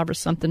 2.15 or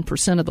something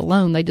 % of the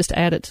loan. They just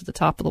add it to the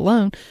top of the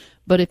loan.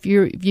 But if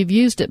you've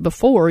used it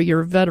before,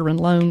 your veteran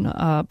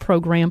loan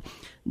program,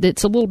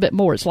 it's a little bit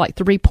more. It's like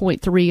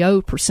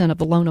 3.30% of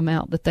the loan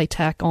amount that they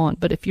tack on.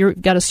 But if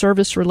you've got a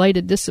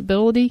service-related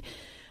disability,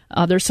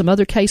 there's some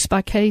other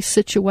case-by-case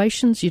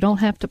situations. You don't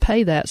have to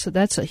pay that. So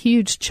that's a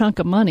huge chunk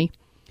of money.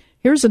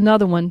 Here's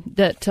another one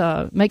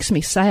that makes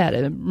me sad.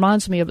 It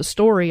reminds me of a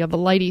story of a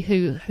lady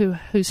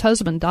whose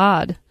husband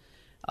died.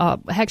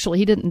 Actually,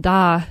 he didn't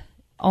die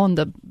on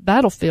the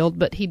battlefield,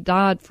 but he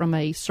died from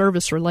a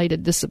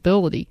service-related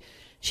disability.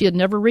 She had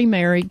never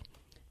remarried,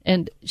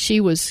 and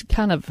she was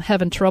kind of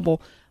having trouble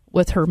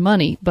with her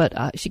money,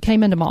 but she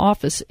came into my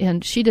office,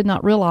 and she did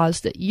not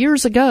realize that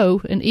years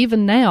ago, and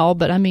even now,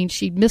 but I mean,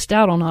 she missed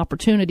out on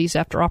opportunities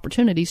after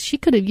opportunities. She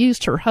could have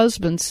used her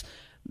husband's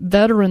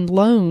veteran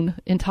loan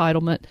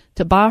entitlement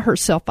to buy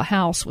herself a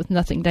house with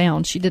nothing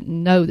down. She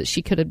didn't know that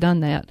she could have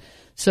done that.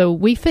 So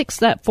we fixed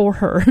that for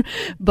her,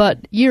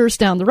 but years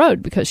down the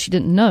road because she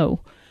didn't know.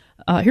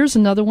 Here's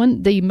another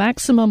one. The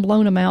maximum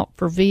loan amount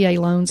for VA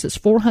loans is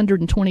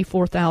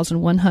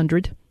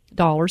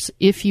 $424,100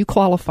 if you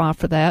qualify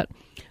for that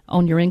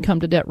on your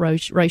income-to-debt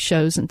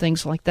ratios and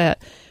things like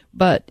that.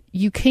 But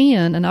you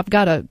can, and I've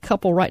got a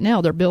couple right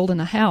now, they're building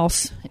a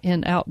house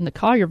out in the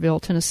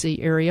Collierville, Tennessee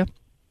area,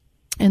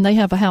 and they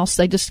have a house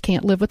they just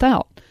can't live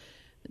without.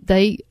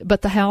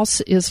 But the house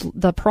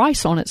the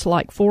price on it's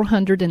like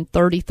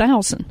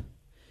 $430,000.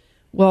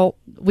 Well,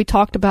 we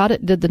talked about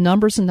it, did the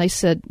numbers, and they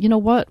said, you know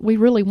what, we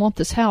really want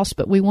this house,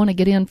 but we want to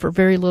get in for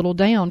very little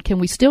down. Can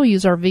we still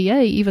use our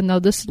VA even though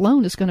this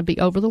loan is going to be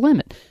over the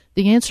limit?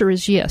 The answer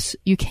is yes,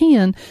 you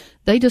can.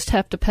 They just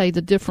have to pay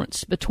the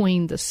difference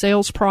between the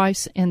sales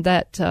price and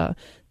that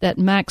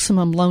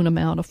maximum loan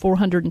amount of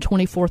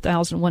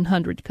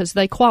 $424,100 because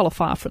they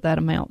qualify for that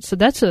amount. So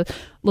that's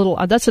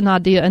that's an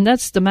idea, and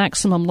that's the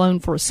maximum loan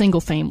for a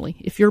single family.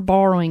 If you're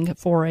borrowing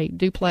for a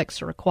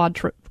duplex or a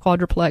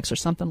quadruplex or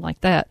something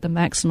like that, the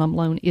maximum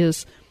loan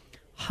is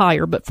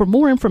higher. But for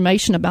more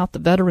information about the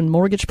Veteran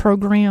Mortgage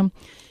Program,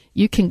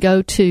 you can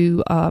go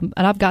to and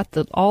I've got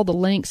all the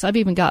links. I've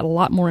even got a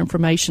lot more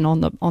information on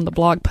the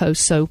blog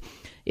post. So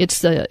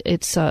it's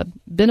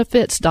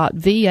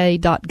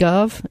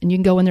benefits.va.gov, and you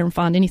can go in there and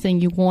find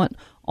anything you want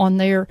on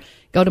there.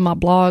 Go to my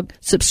blog,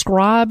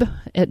 subscribe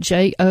at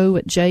jogarner.com.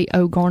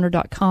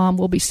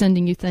 We'll be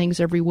sending you things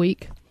every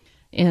week.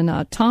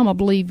 And Tom, I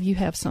believe you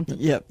have something.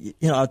 Yeah,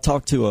 I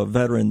talked to a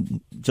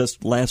veteran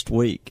just last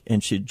week,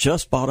 and she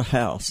just bought a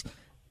house,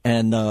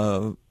 and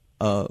I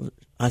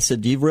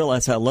said, do you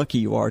realize how lucky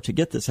you are to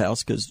get this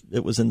house? Because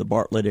it was in the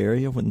Bartlett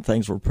area when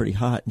things were pretty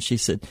hot. And she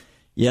said,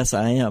 yes,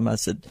 I am.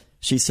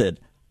 She said,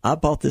 I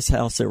bought this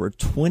house. There were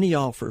 20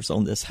 offers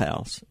on this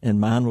house, and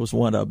mine was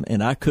one of them,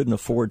 and I couldn't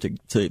afford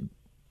to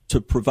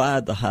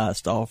provide the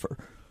highest offer.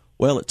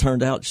 Well, it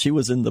turned out she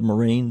was in the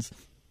Marines,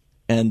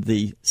 and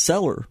the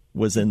seller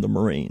was in the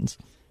Marines.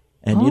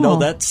 And,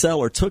 that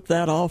seller took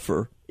that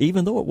offer,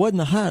 even though it wasn't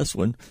the highest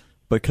one,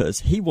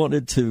 because he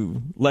wanted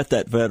to let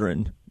that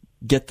veteran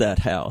get that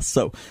house.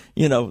 So,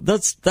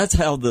 that's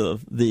how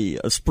the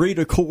esprit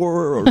de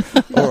corps or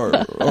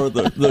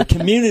the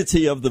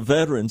community of the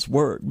veterans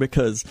work,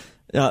 because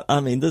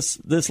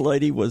this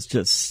lady was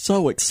just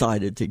so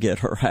excited to get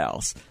her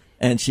house,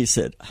 and she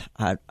said,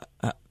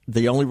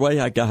 the only way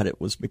I got it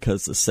was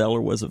because the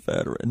seller was a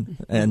veteran,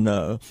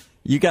 and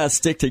you guys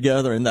stick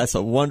together, and that's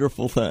a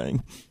wonderful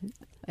thing.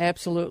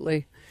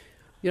 Absolutely.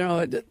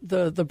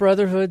 The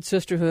brotherhood,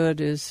 sisterhood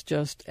is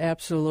just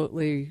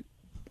absolutely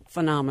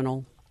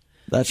phenomenal.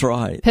 That's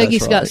right.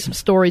 Peggy's got some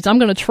stories. I'm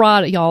going to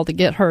try y'all to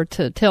get her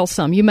to tell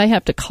some. You may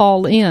have to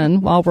call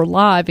in while we're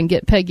live and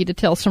get Peggy to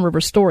tell some of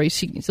her stories.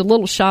 She's a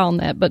little shy on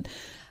that, but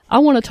I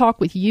want to talk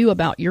with you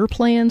about your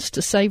plans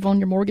to save on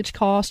your mortgage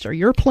cost or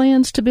your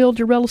plans to build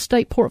your real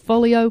estate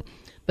portfolio.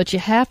 But you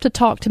have to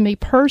talk to me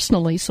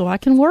personally so I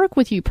can work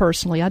with you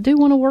personally. I do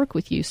want to work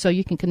with you. So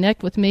you can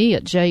connect with me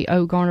at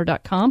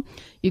jogarner.com.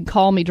 You can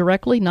call me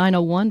directly,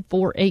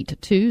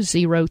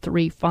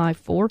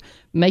 901-482-0354.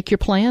 Make your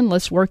plan.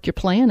 Let's work your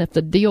plan. If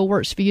the deal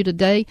works for you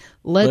today,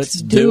 let's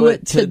do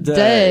it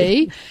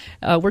today.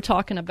 We're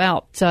talking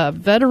about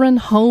veteran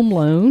home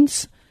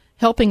loans,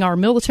 helping our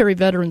military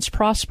veterans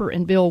prosper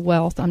and build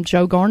wealth. I'm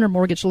Jo Garner,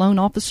 Mortgage Loan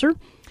Officer.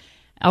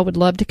 I would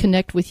love to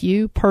connect with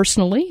you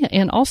personally.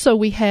 And also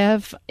we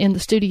have in the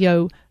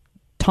studio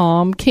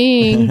Tom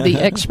King, the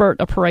expert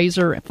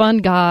appraiser, fun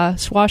guy,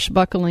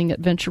 swashbuckling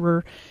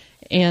adventurer,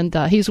 and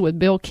he's with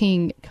Bill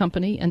King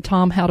Company. And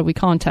Tom, how do we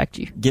contact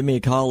you? Give me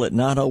a call at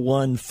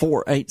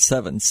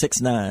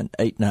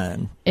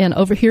 901-487-6989. And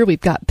over here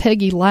we've got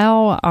Peggy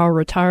Lau, our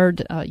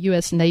retired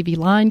U.S. Navy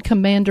line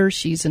commander.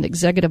 She's an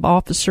executive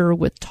officer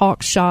with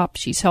Talk Shop.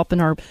 She's helping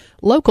our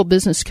local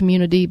business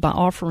community by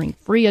offering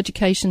free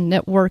education,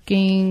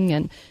 networking,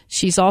 and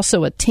she's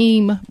also a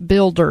team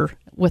builder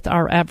with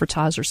our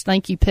advertisers.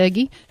 Thank you,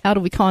 Peggy. How do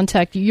we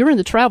contact you? You're in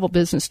the travel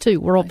business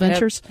too, World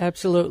Ventures.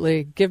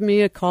 Absolutely. Give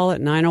me a call at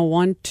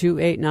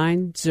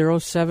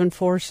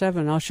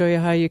 901-289-0747. I'll show you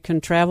how you can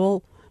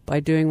travel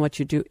by doing what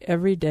you do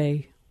every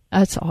day.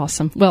 That's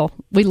awesome. Well,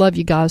 we love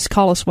you guys.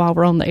 Call us while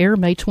we're on the air,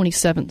 May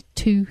 27th,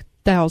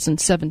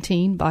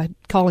 2017, by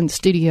calling the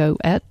studio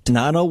at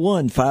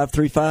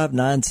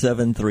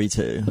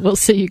 901-535-9732. We'll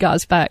see you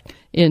guys back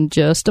in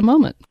just a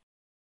moment.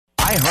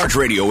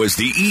 iHeartRadio is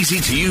the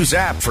easy-to-use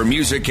app for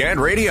music and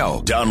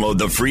radio. Download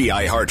the free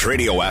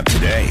iHeartRadio app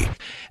today.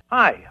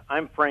 Hi,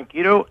 I'm Frank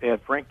Ito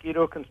at Frank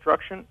Ito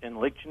Construction in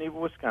Lake Geneva,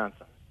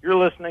 Wisconsin. You're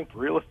listening to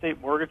Real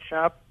Estate Mortgage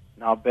Shop.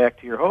 Now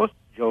back to your host,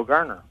 Jo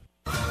Garner.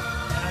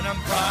 And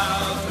I'm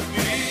proud to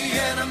be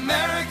an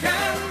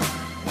American,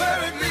 where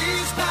at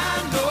least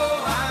I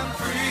know I'm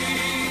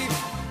free.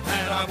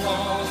 And I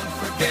won't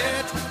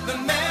forget the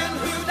man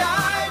who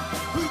died,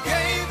 who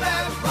gave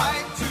that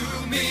right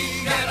to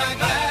me. And I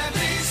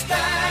gladly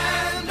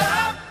stand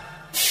up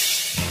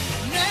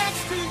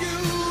next to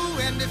you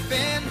and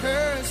defend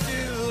her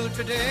still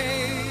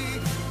today.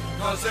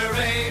 'Cause there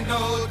ain't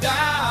no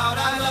doubt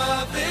I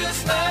love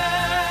this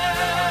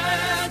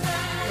land.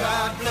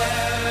 God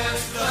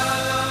bless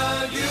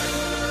the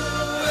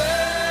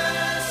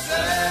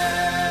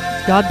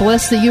USA. God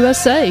bless the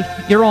USA.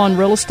 You're on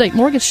Real Estate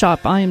Mortgage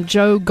Shop. I am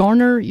Jo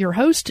Garner, your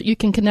host. You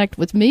can connect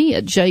with me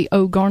at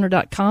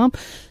jogarner.com.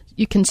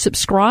 You can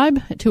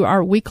subscribe to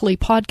our weekly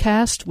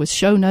podcast with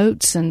show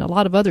notes and a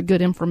lot of other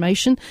good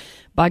information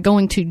by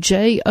going to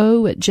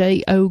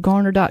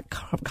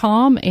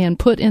jo@jogarner.com and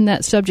put in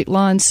that subject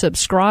line,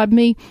 subscribe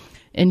me.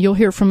 and you'll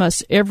hear from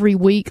us every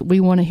week. We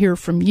want to hear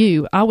from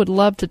you. I would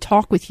love to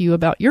talk with you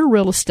about your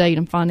real estate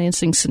and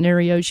financing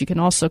scenarios. You can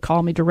also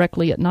call me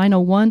directly at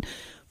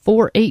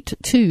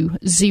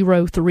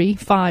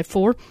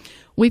 901-482-0354.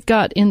 We've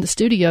got in the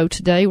studio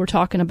today, we're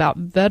talking about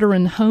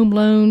veteran home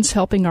loans,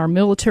 helping our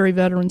military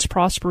veterans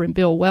prosper and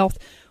build wealth.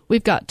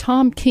 We've got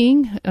Tom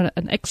King,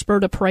 an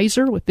expert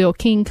appraiser with Bill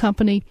King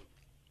Company.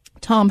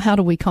 Tom, how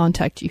do we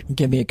contact you?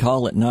 Give me a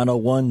call at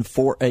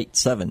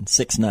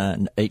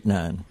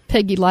 901-487-6989.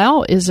 Peggy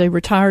Lau is a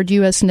retired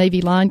U.S.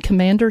 Navy line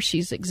commander.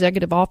 She's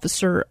executive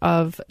officer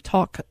of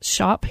Talk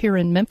Shop here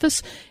in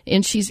Memphis,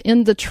 and she's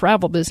in the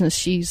travel business.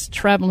 She's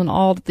traveling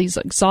all of these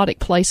exotic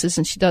places,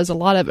 and she does a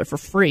lot of it for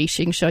free.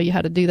 She can show you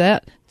how to do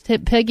that.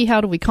 Peggy,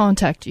 how do we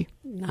contact you?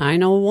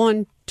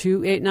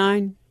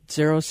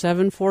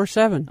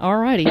 901-289-0747. All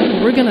righty.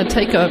 We're going to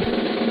take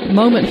a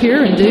moment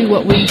here and do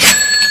what we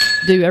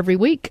do every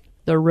week.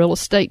 The real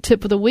estate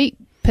tip of the week.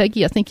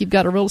 Peggy, I think you've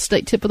got a real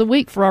estate tip of the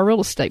week for our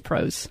real estate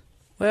pros.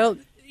 Well,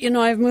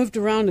 I've moved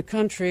around the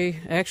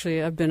country.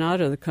 Actually, I've been out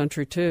of the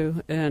country,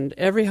 too. And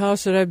every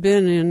house that I've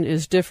been in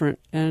is different.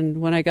 And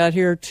when I got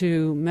here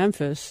to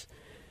Memphis,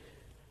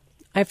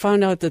 I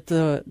found out that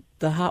the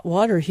hot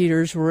water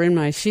heaters were in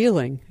my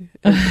ceiling.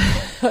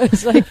 I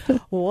was like,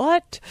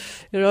 what?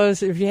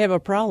 If you have a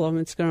problem,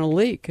 it's going to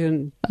leak.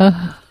 And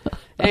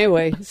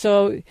anyway,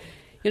 so...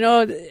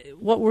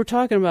 what we're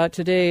talking about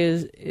today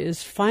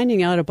is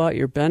finding out about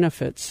your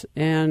benefits.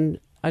 And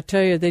I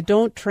tell you, they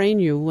don't train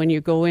you when you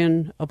go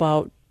in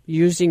about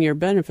using your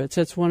benefits.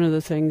 That's one of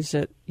the things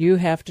that you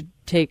have to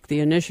take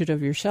the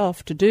initiative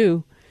yourself to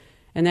do,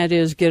 and that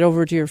is get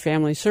over to your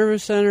family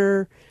service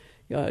center,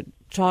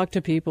 talk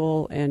to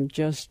people, and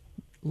just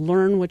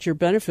learn what your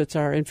benefits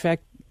are. In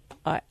fact,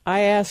 I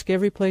ask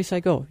every place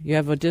I go, you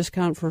have a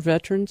discount for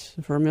veterans,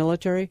 for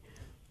military?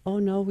 Oh,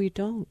 no, we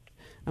don't.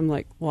 I'm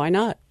like, why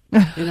not?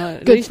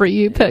 Good for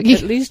you, Peggy.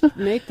 At least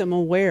make them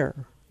aware,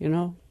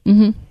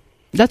 Mm-hmm.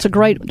 That's a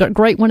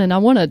great one, and I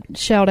want to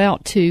shout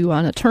out to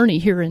an attorney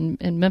here in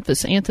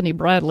Memphis, Anthony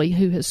Bradley,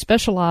 who has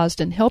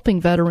specialized in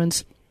helping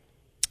veterans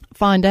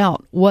find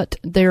out what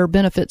their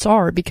benefits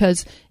are,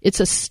 because it's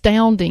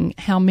astounding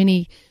how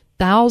many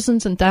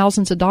thousands and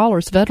thousands of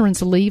dollars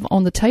veterans leave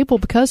on the table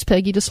because,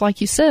 Peggy, just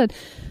like you said,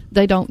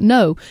 they don't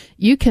know.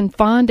 You can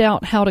find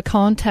out how to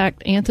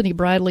contact Anthony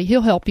Bradley.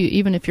 He'll help you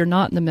even if you're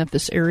not in the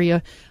Memphis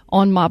area.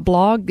 On my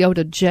blog, go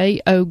to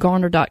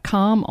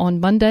jogarner.com. On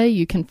Monday,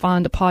 you can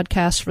find a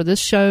podcast for this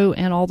show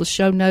and all the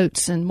show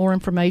notes and more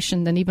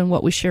information than even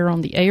what we share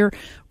on the air.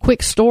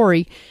 Quick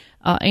story.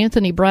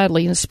 Anthony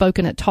Bradley has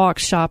spoken at Talk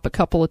Shop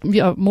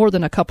more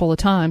than a couple of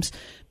times,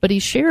 but he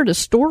shared a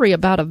story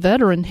about a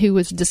veteran who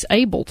was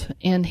disabled,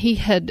 and he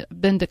had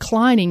been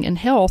declining in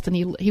health,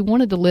 and he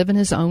wanted to live in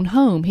his own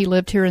home. He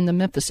lived here in the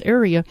Memphis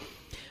area,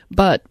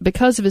 but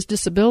because of his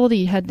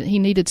disability, he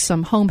needed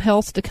some home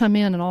health to come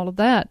in and all of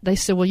that. They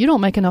said, well, you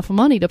don't make enough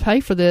money to pay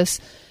for this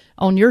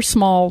on your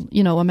small,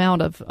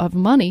 amount of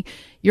money.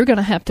 You're going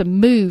to have to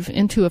move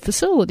into a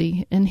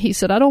facility. And he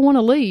said, I don't want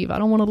to leave.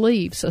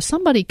 So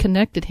somebody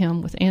connected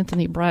him with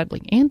Anthony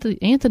Bradley.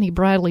 Anthony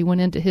Bradley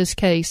went into his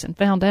case and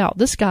found out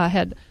this guy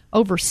had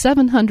over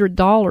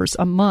 $700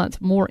 a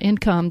month more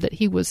income that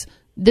he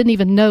didn't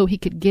even know he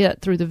could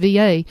get through the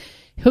VA.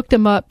 Hooked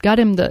him up, got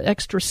him the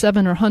extra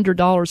 $700 or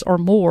 $100 or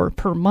more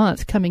per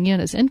month coming in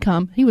as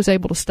income. He was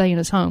able to stay in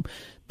his home.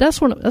 That's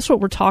what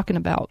we're talking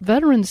about.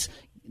 Veterans,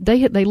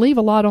 they leave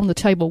a lot on the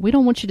table. We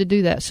don't want you to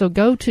do that. So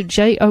go to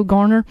J.O.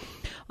 Garner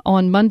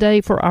on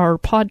Monday for our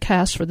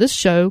podcast for this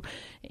show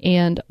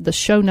and the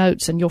show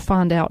notes, and you'll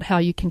find out how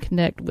you can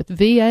connect with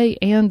VA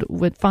and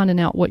with finding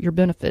out what your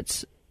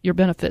benefits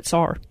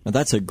are. Now,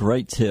 that's a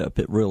great tip.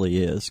 It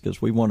really is,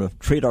 because we want to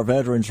treat our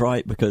veterans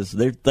right because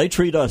they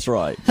treat us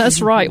right. That's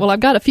right. Well,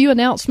 I've got a few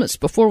announcements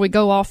before we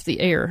go off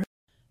the air.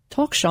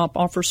 Talk Shop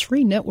offers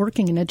free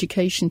networking and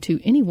education to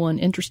anyone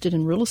interested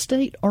in real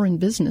estate or in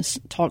business.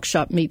 Talk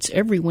Shop meets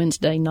every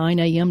Wednesday, 9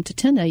 a.m. to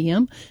 10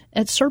 a.m.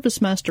 at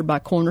Service Master by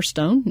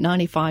Cornerstone,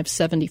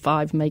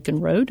 9575 Macon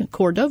Road,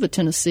 Cordova,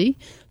 Tennessee.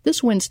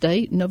 This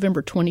Wednesday,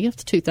 November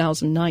 20th,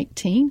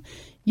 2019,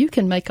 you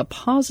can make a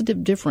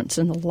positive difference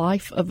in the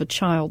life of a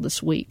child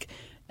this week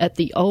at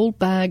the Old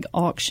Bag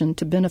Auction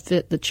to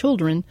benefit the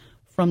children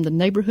from the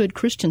Neighborhood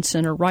Christian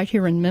Center right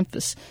here in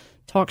Memphis.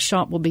 Talk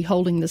Shop will be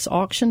holding this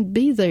auction.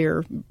 Be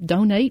there.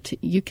 Donate.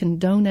 You can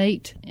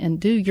donate and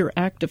do your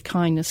act of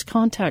kindness.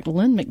 Contact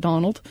Lynn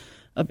McDonald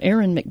of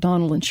Aaron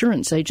McDonald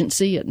Insurance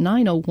Agency at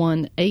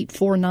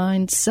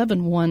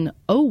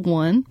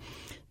 901-849-7101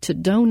 to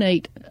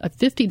donate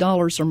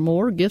 $50 or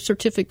more, gift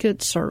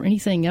certificates or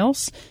anything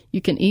else.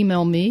 You can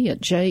email me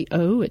at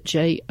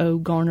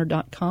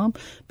jo@jogarner.com.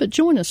 But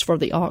join us for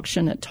the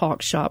auction at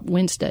Talk Shop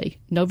Wednesday,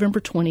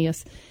 November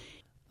 20th.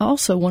 I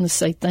also want to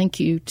say thank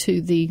you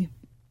to the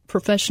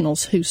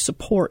professionals who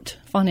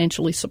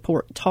financially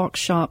support Talk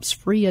Shop's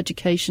free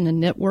education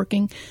and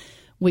networking.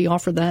 We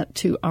offer that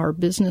to our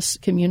business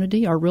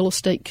community, our real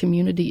estate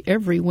community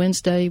every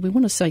Wednesday. We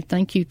want to say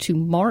thank you to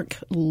Mark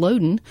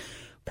Loden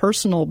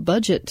personal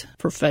budget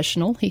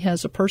professional. He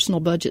has a personal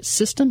budget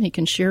system he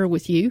can share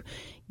with you.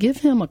 Give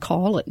him a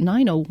call at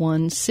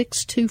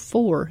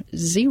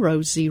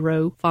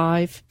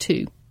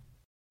 901-624-0052.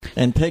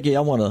 And Peggy,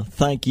 I want to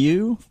thank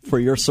you for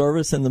your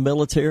service in the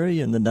military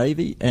and the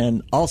Navy,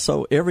 and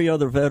also every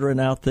other veteran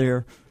out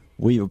there.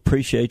 We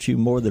appreciate you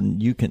more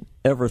than you can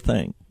ever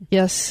think.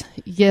 Yes,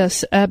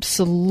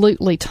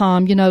 absolutely,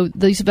 Tom. You know,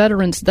 these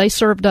veterans, they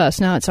served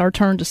us. Now it's our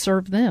turn to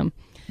serve them.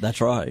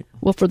 That's right.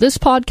 Well, for this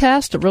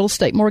podcast, a Real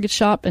Estate Mortgage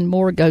Shop and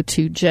more, go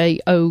to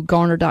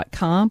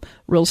jogarner.com.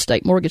 Real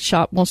Estate Mortgage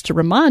Shop wants to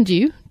remind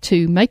you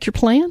to make your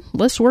plan.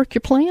 Let's work your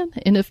plan.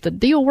 And if the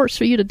deal works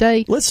for you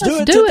today, let's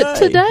do it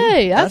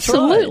today. That's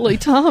absolutely,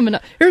 right. Tom.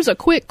 And here's a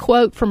quick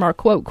quote from our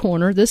quote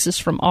corner. This is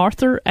from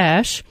Arthur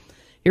Ashe.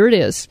 Here it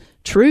is.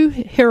 True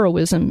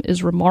heroism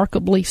is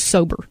remarkably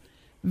sober,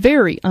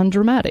 very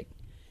undramatic.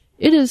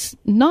 It is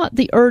not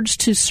the urge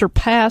to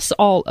surpass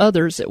all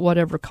others at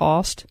whatever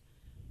cost,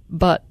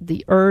 but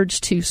the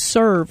urge to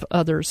serve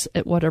others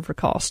at whatever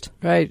cost.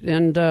 Right,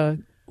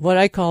 and what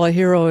I call a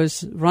hero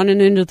is running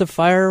into the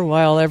fire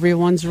while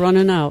everyone's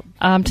running out.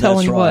 I'm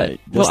telling you what. what.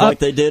 Just like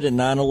they did in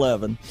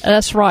 9/11.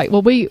 That's right.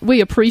 Well,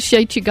 we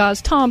appreciate you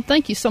guys. Tom,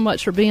 thank you so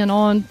much for being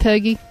on.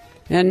 Peggy.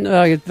 And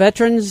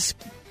veterans,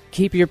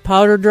 keep your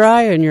powder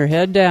dry and your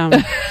head down.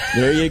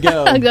 There you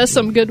go. That's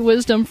some good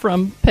wisdom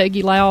from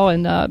Peggy Lau,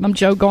 and I'm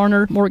Joe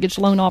Garner, Mortgage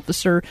Loan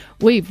Officer.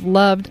 We've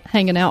loved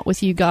hanging out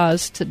with you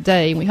guys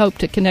today, and we hope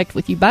to connect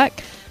with you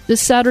back this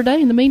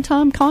Saturday. In the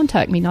meantime,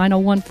 contact me,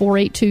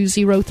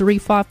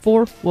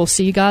 901-482-0354. We'll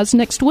see you guys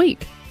next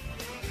week.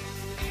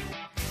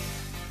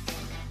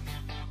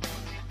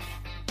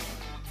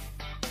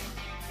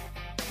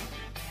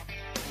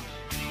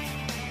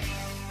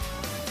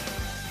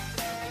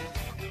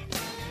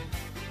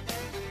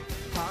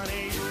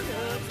 Honey, your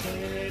love's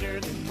better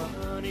than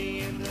money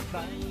in the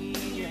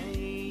bank.